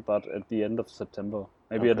 10,007, but at the end of September,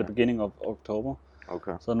 maybe at the beginning of October.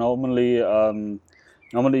 So normally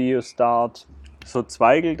you start, so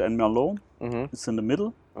Zweigelt and Merlot is in the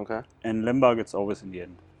middle, and Lemberger, it's always in the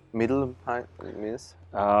end. Middle means?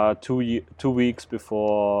 2 weeks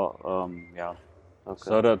before,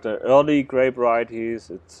 So that the early grape varieties,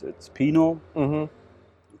 it's Pinot,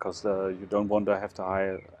 because you don't want to have the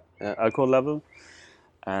high alcohol level,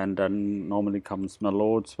 and then normally comes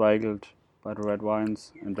Merlot, Zweigelt by the red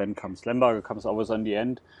wines, and then comes Lemberger, comes always on the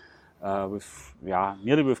end,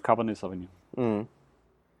 nearly with Cabernet Sauvignon.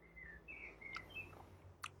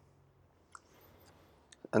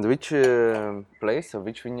 And which place or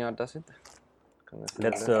which vineyard does it?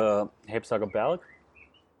 That's Hebsager Berg.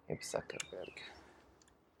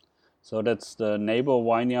 So that's the neighbor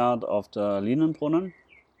vineyard of the Linienbrunnen,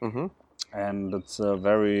 and it's a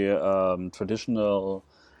very traditional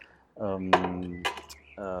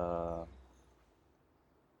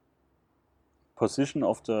position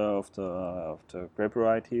of the grape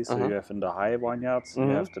varieties. So you have in the high vineyards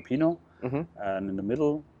you have the Pinot, and in the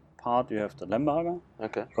middle part you have the Lemberger.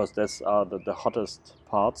 Okay. Because that's the hottest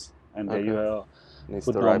parts, and there you Needs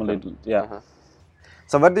would to normally ripen.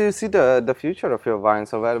 So where do you see the future of your wine?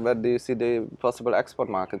 So where do you see the possible export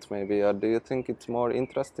markets maybe? Or do you think it's more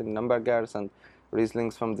interest in Lembergers and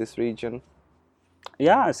Rieslings from this region?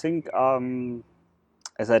 Yeah, I think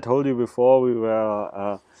as I told you before, we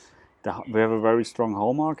have a very strong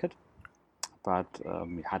home market, but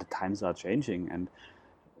the times are changing, and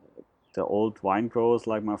the old wine growers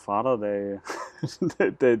like my father, they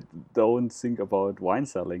don't think about wine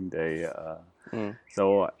selling.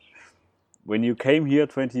 So when you came here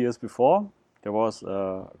 20 years before, there was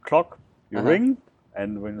a clock, you ring,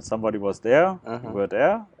 and when somebody was there, you were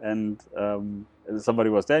there, and somebody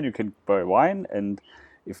was there, you can buy wine, and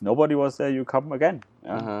if nobody was there, you come again.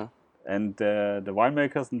 Yeah? And the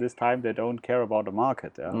winemakers in this time, they don't care about the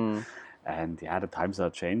market. Yeah? And the times are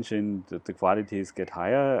changing, the qualities get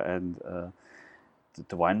higher, and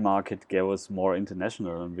the wine market goes more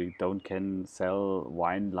international, and we can sell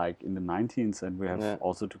wine like in the 19th, and we have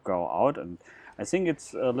also to go out. And I think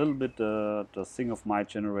it's a little bit the thing of my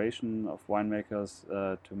generation of winemakers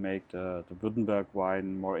to make the Württemberg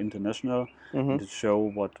wine more international and to show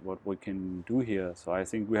what we can do here. So I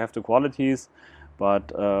think we have the qualities,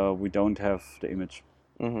 but we don't have the image.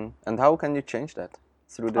 And how can you change that?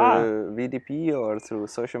 Through the VDP or through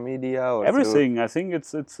social media or everything? I think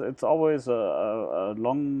it's always a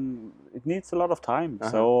long. It needs a lot of time.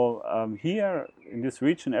 So here in this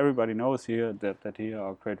region, everybody knows here that here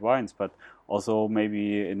are great wines, but also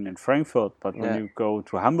maybe in Frankfurt. But when you go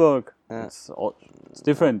to Hamburg, it's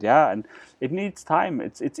different. Yeah, and it needs time.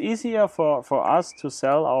 It's easier for us to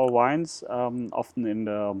sell our wines often in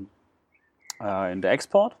the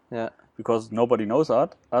export. Yeah, because nobody knows us.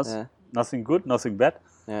 Yeah. Nothing good, nothing bad.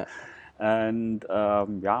 Yeah, and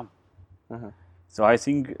so I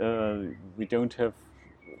think we don't have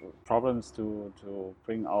problems to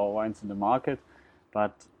bring our wines in the market,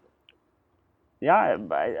 but yeah,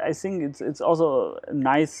 I think it's also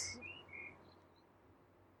nice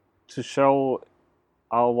to show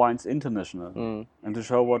our wines international and to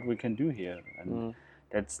show what we can do here, and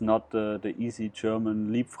that's not the easy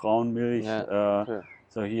German Liebfrauenmilch. Sure.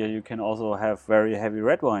 So here you can also have very heavy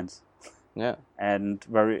red wines. Yeah, and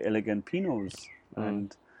very elegant Pinots,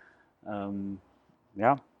 and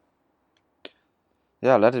yeah,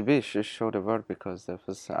 let it be. Show the word, because there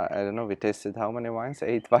was I don't know. We tasted how many wines?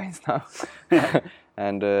 8 wines now,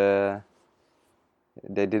 and they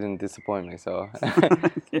didn't disappoint me. So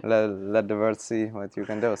let the world see what you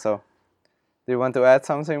can do. So, do you want to add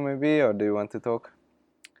something maybe, or do you want to talk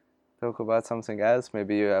about something else?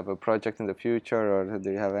 Maybe you have a project in the future, or do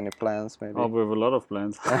you have any plans maybe? Oh, we have a lot of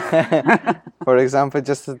plans. For example,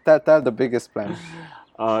 just tell the biggest plan.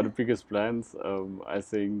 The biggest plans, I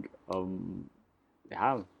think,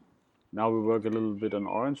 now we work a little bit on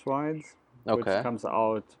orange wines, which comes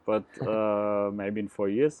out, but maybe in 4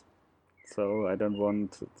 years. So I don't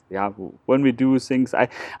want, when we do things, I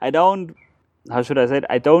don't, how should I say it?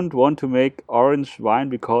 I don't want to make orange wine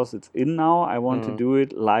because it's in now. I want to do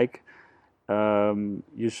it like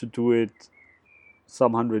you should do it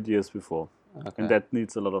some 100 years before, and that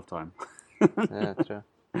needs a lot of time. Yeah, true.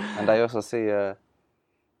 And I also see a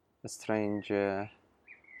strange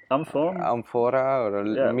amphora or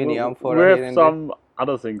a mini amphora. We have some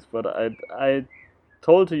other things, but I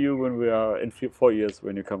told to you when we are in 4 years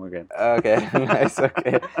when you come again. Okay, nice.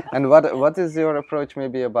 Okay. And what is your approach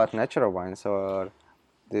maybe about natural wines, or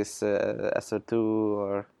this SO2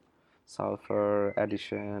 or sulfur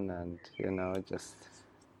addition, and just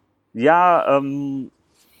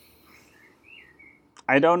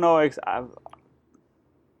I don't know.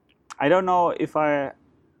 I don't know if I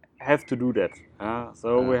have to do that.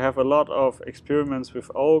 So we have a lot of experiments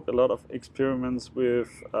with oak, a lot of experiments with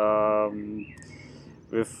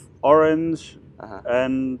orange,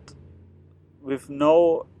 and with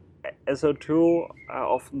no SO2. I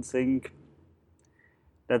often think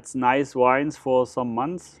that's nice wines for some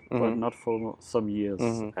months, but not for some years.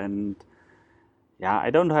 And I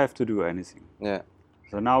don't have to do anything. Yeah.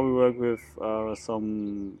 So now we work with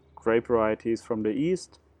some grape varieties from the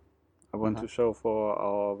east. I want to show for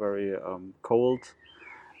our very cold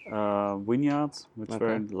vineyards, which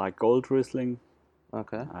were like gold Riesling.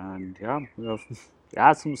 Okay. And we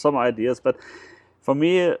have some ideas, but for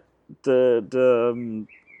me, the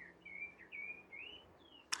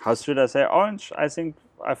how should I say, orange, I think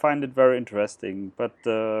I find it very interesting, but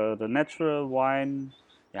the natural wine,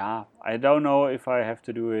 I don't know if I have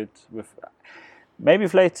to do it with. maybe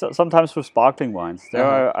sometimes for sparkling wines.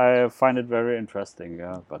 There I find it very interesting.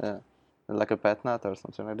 Yeah, but like a pet nut or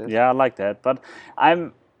something like this. Yeah, I like that. But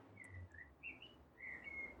how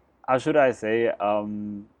should I say?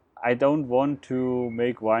 I don't want to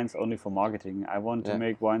make wines only for marketing. I want to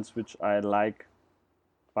make wines which I like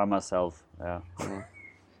by myself. Yeah.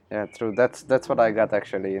 Yeah, true. That's what I got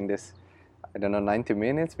actually in this. I don't know, 90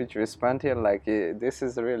 minutes which we spent here. Like this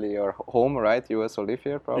is really your home, right? You also live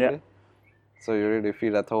here probably. Yeah. So you really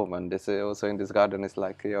feel at home, and this also in this garden is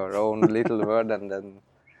like your own little world, and then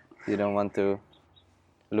you don't want to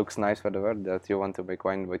looks nice for the world, that you want to make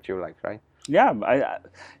wine what you like, right? Yeah,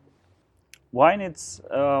 wine. It's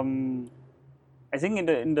I think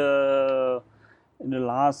in the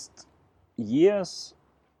last years,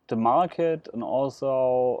 the market and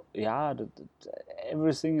also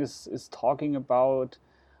everything is talking about.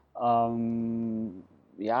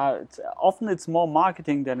 It's more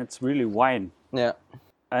marketing than it's really wine. Yeah.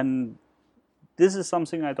 And this is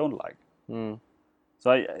something I don't like.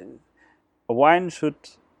 So a wine should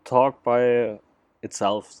talk by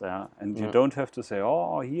itself, and you don't have to say,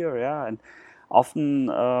 oh, here, and often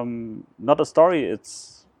not a story.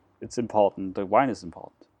 It's important. The wine is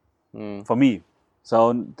important for me.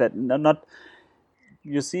 So that not.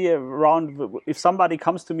 You see around, if somebody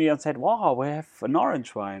comes to me and said, wow, we have an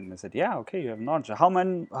orange wine. I said, yeah, okay, you have an orange. How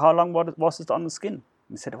long was it on the skin?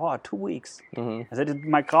 He said, wow, 2 weeks. I said,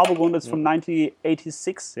 my Grauburgunder is from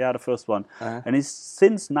 1986, the first one. And it's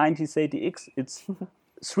since 1986, it's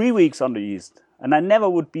 3 weeks on the yeast. And I never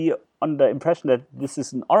would be under impression that this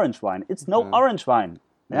is an orange wine. It's no orange wine.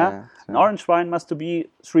 An orange wine must be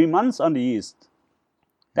 3 months on the yeast.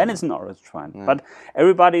 Then it's an orange wine. But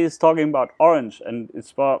everybody is talking about orange, and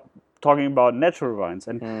it's talking about natural wines.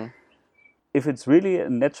 And if it's really a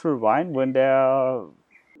natural wine, when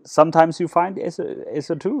sometimes you find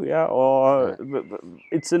SO2, or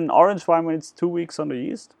it's an orange wine when it's 2 weeks on the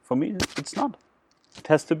yeast. For me, it's not. It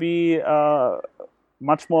has to be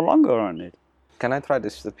much more longer on it. Can I try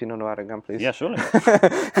this, the Pinot Noir again, please? Yeah, surely.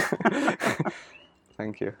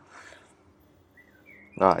 Thank you.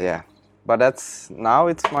 Oh, yeah. But now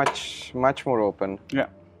it's much more open. Yeah.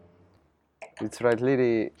 It's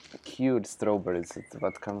really cute strawberries. It's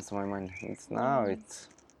what comes to my mind. It's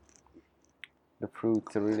the fruit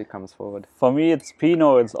really comes forward. For me, it's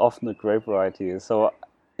Pinot. It's often a grape variety. So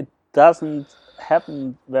it doesn't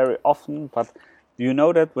happen very often. But do you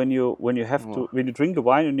know that when you drink the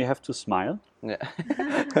wine and you have to smile? Yeah.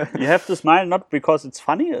 You have to smile not because it's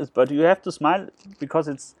funny, but you have to smile because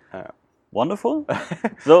it's wonderful.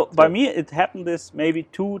 So by me, it happened this maybe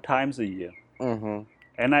 2 times a year.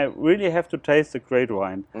 And I really have to taste a great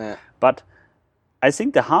wine. Yeah. But I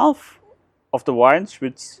think the half of the wines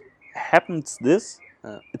which happens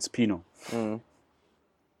it's Pinot. Yeah.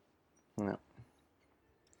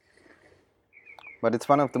 But it's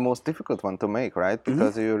one of the most difficult one to make, right?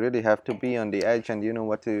 Because you really have to be on the edge and you know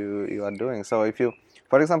what you are doing. So if you,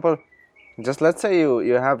 for example, just let's say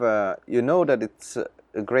you have you know that it's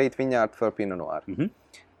a great vineyard for Pinot Noir.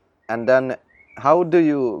 And then how do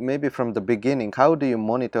you, maybe from the beginning, how do you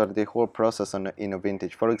monitor the whole process in a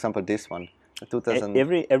vintage? For example, this one, 2000.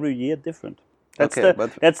 Every year different. That's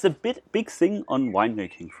the big thing on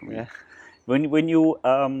winemaking for me. Yeah. When you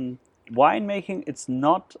winemaking, it's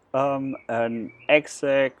not an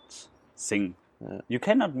exact thing. You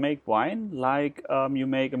cannot make wine like you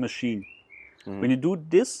make a machine. When you do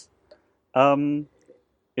this,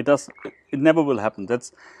 it never will happen.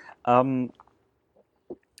 That's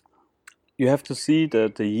you have to see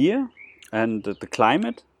the year and the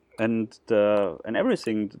climate and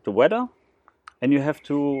everything, the weather, and you have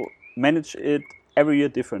to manage it every year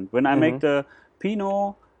different. When I make the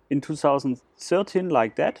Pinot in 2013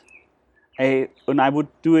 like that, and I would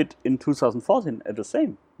do it in 2014 at the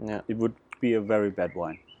same, it would be a very bad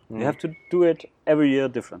wine. You have to do it every year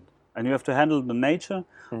different. And you have to handle the nature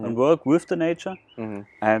and work with the nature.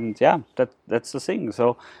 And that's the thing.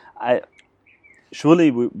 So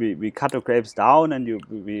surely we cut the grapes down and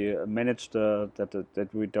we manage that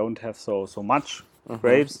we don't have so much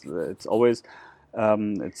grapes. It's always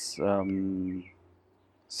 30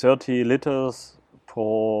 liters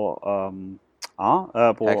per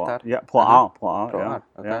hectare? Per hour.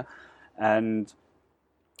 Okay. And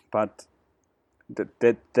but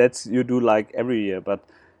that's you do like every year. But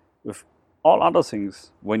with all other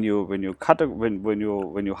things, when you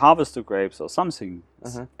harvest the grapes or something,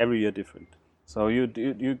 it's every year different. So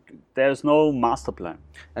there's no master plan.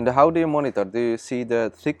 And how do you monitor? Do you see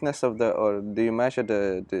the thickness of or do you measure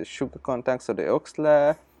the sugar contents of the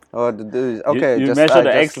oxley? Or okay, you just, measure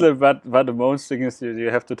the just, excellent, but the most thing is you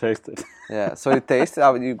have to taste it. Yeah. So you taste.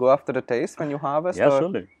 You go after the taste when you harvest. Yeah,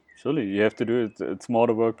 or? surely you have to do it. It's more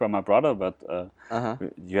the work by my brother, but Uh-huh.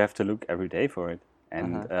 you have to look every day for it.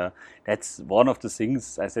 And that's one of the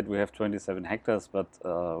things. I said we have 27 hectares, but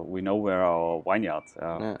we know where our vineyards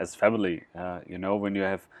as family. You know, when you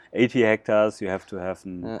have 80 hectares, you have to have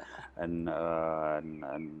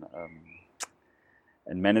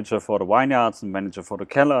and manager for the vineyards and manager for the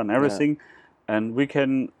cellar and everything, and we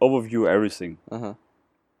can overview everything.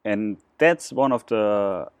 And that's one of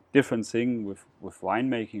the different thing with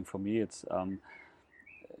winemaking for me. It's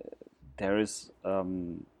there is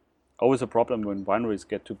always a problem when wineries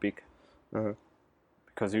get too big,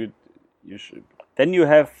 because you should then you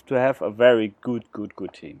have to have a very good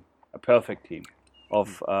team, a perfect team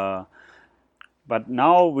of. But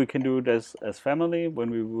now we can do this as family. When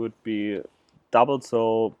we would be doubled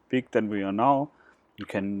so big than we are now, you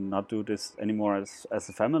cannot do this anymore as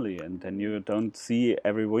a family, and then you don't see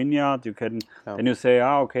every vineyard. You can then you say,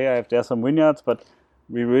 okay, there are some vineyards, but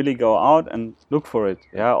we really go out and look for it.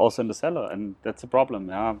 Yeah, also in the cellar, and that's a problem.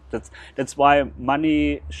 Yeah, that's why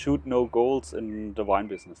money should know goals in the wine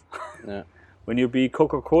business. Yeah. When you be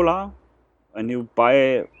Coca-Cola and you buy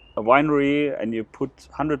a winery and you put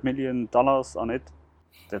 $100 million on it,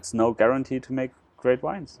 that's no guarantee to make great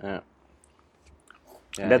wines. Yeah.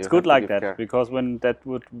 Yeah, that's good like that, care. Because when that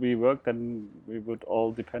would be work, then we would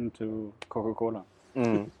all depend to Coca-Cola.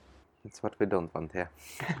 That's what we don't want here.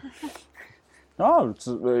 No,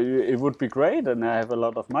 it would be great, and I have a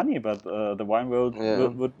lot of money, but the wine world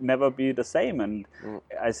would never be the same. And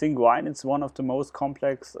I think wine is one of the most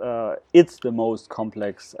complex. It's the most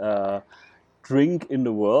complex drink in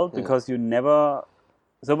the world, because you never.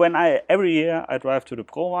 So when every year I drive to the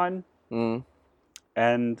ProWein.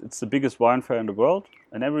 And it's the biggest wine fair in the world.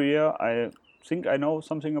 And every year I think I know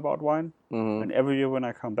something about wine. And every year when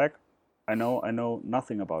I come back, I know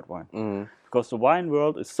nothing about wine. Because the wine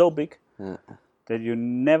world is so big that you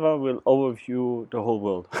never will overview the whole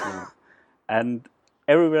world. And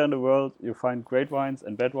everywhere in the world you find great wines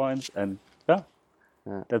and bad wines. And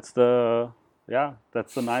that's the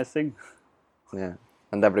nice thing. Yeah.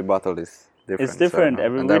 And every bottle is different. It's different. So,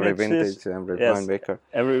 every vintage, every winemaker.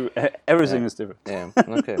 Everything is different. Yeah.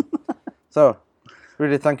 Okay. So,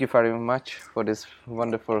 really, thank you very much for this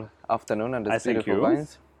wonderful afternoon and this beautiful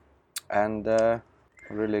wines. And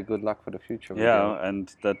really good luck for the future. Yeah,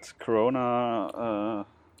 and that Corona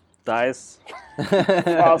dies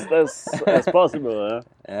fast as possible.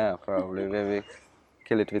 Yeah, probably. Maybe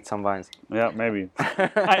kill it with some wines. Yeah, maybe.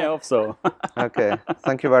 I hope so. Okay.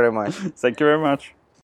 Thank you very much. Thank you very much.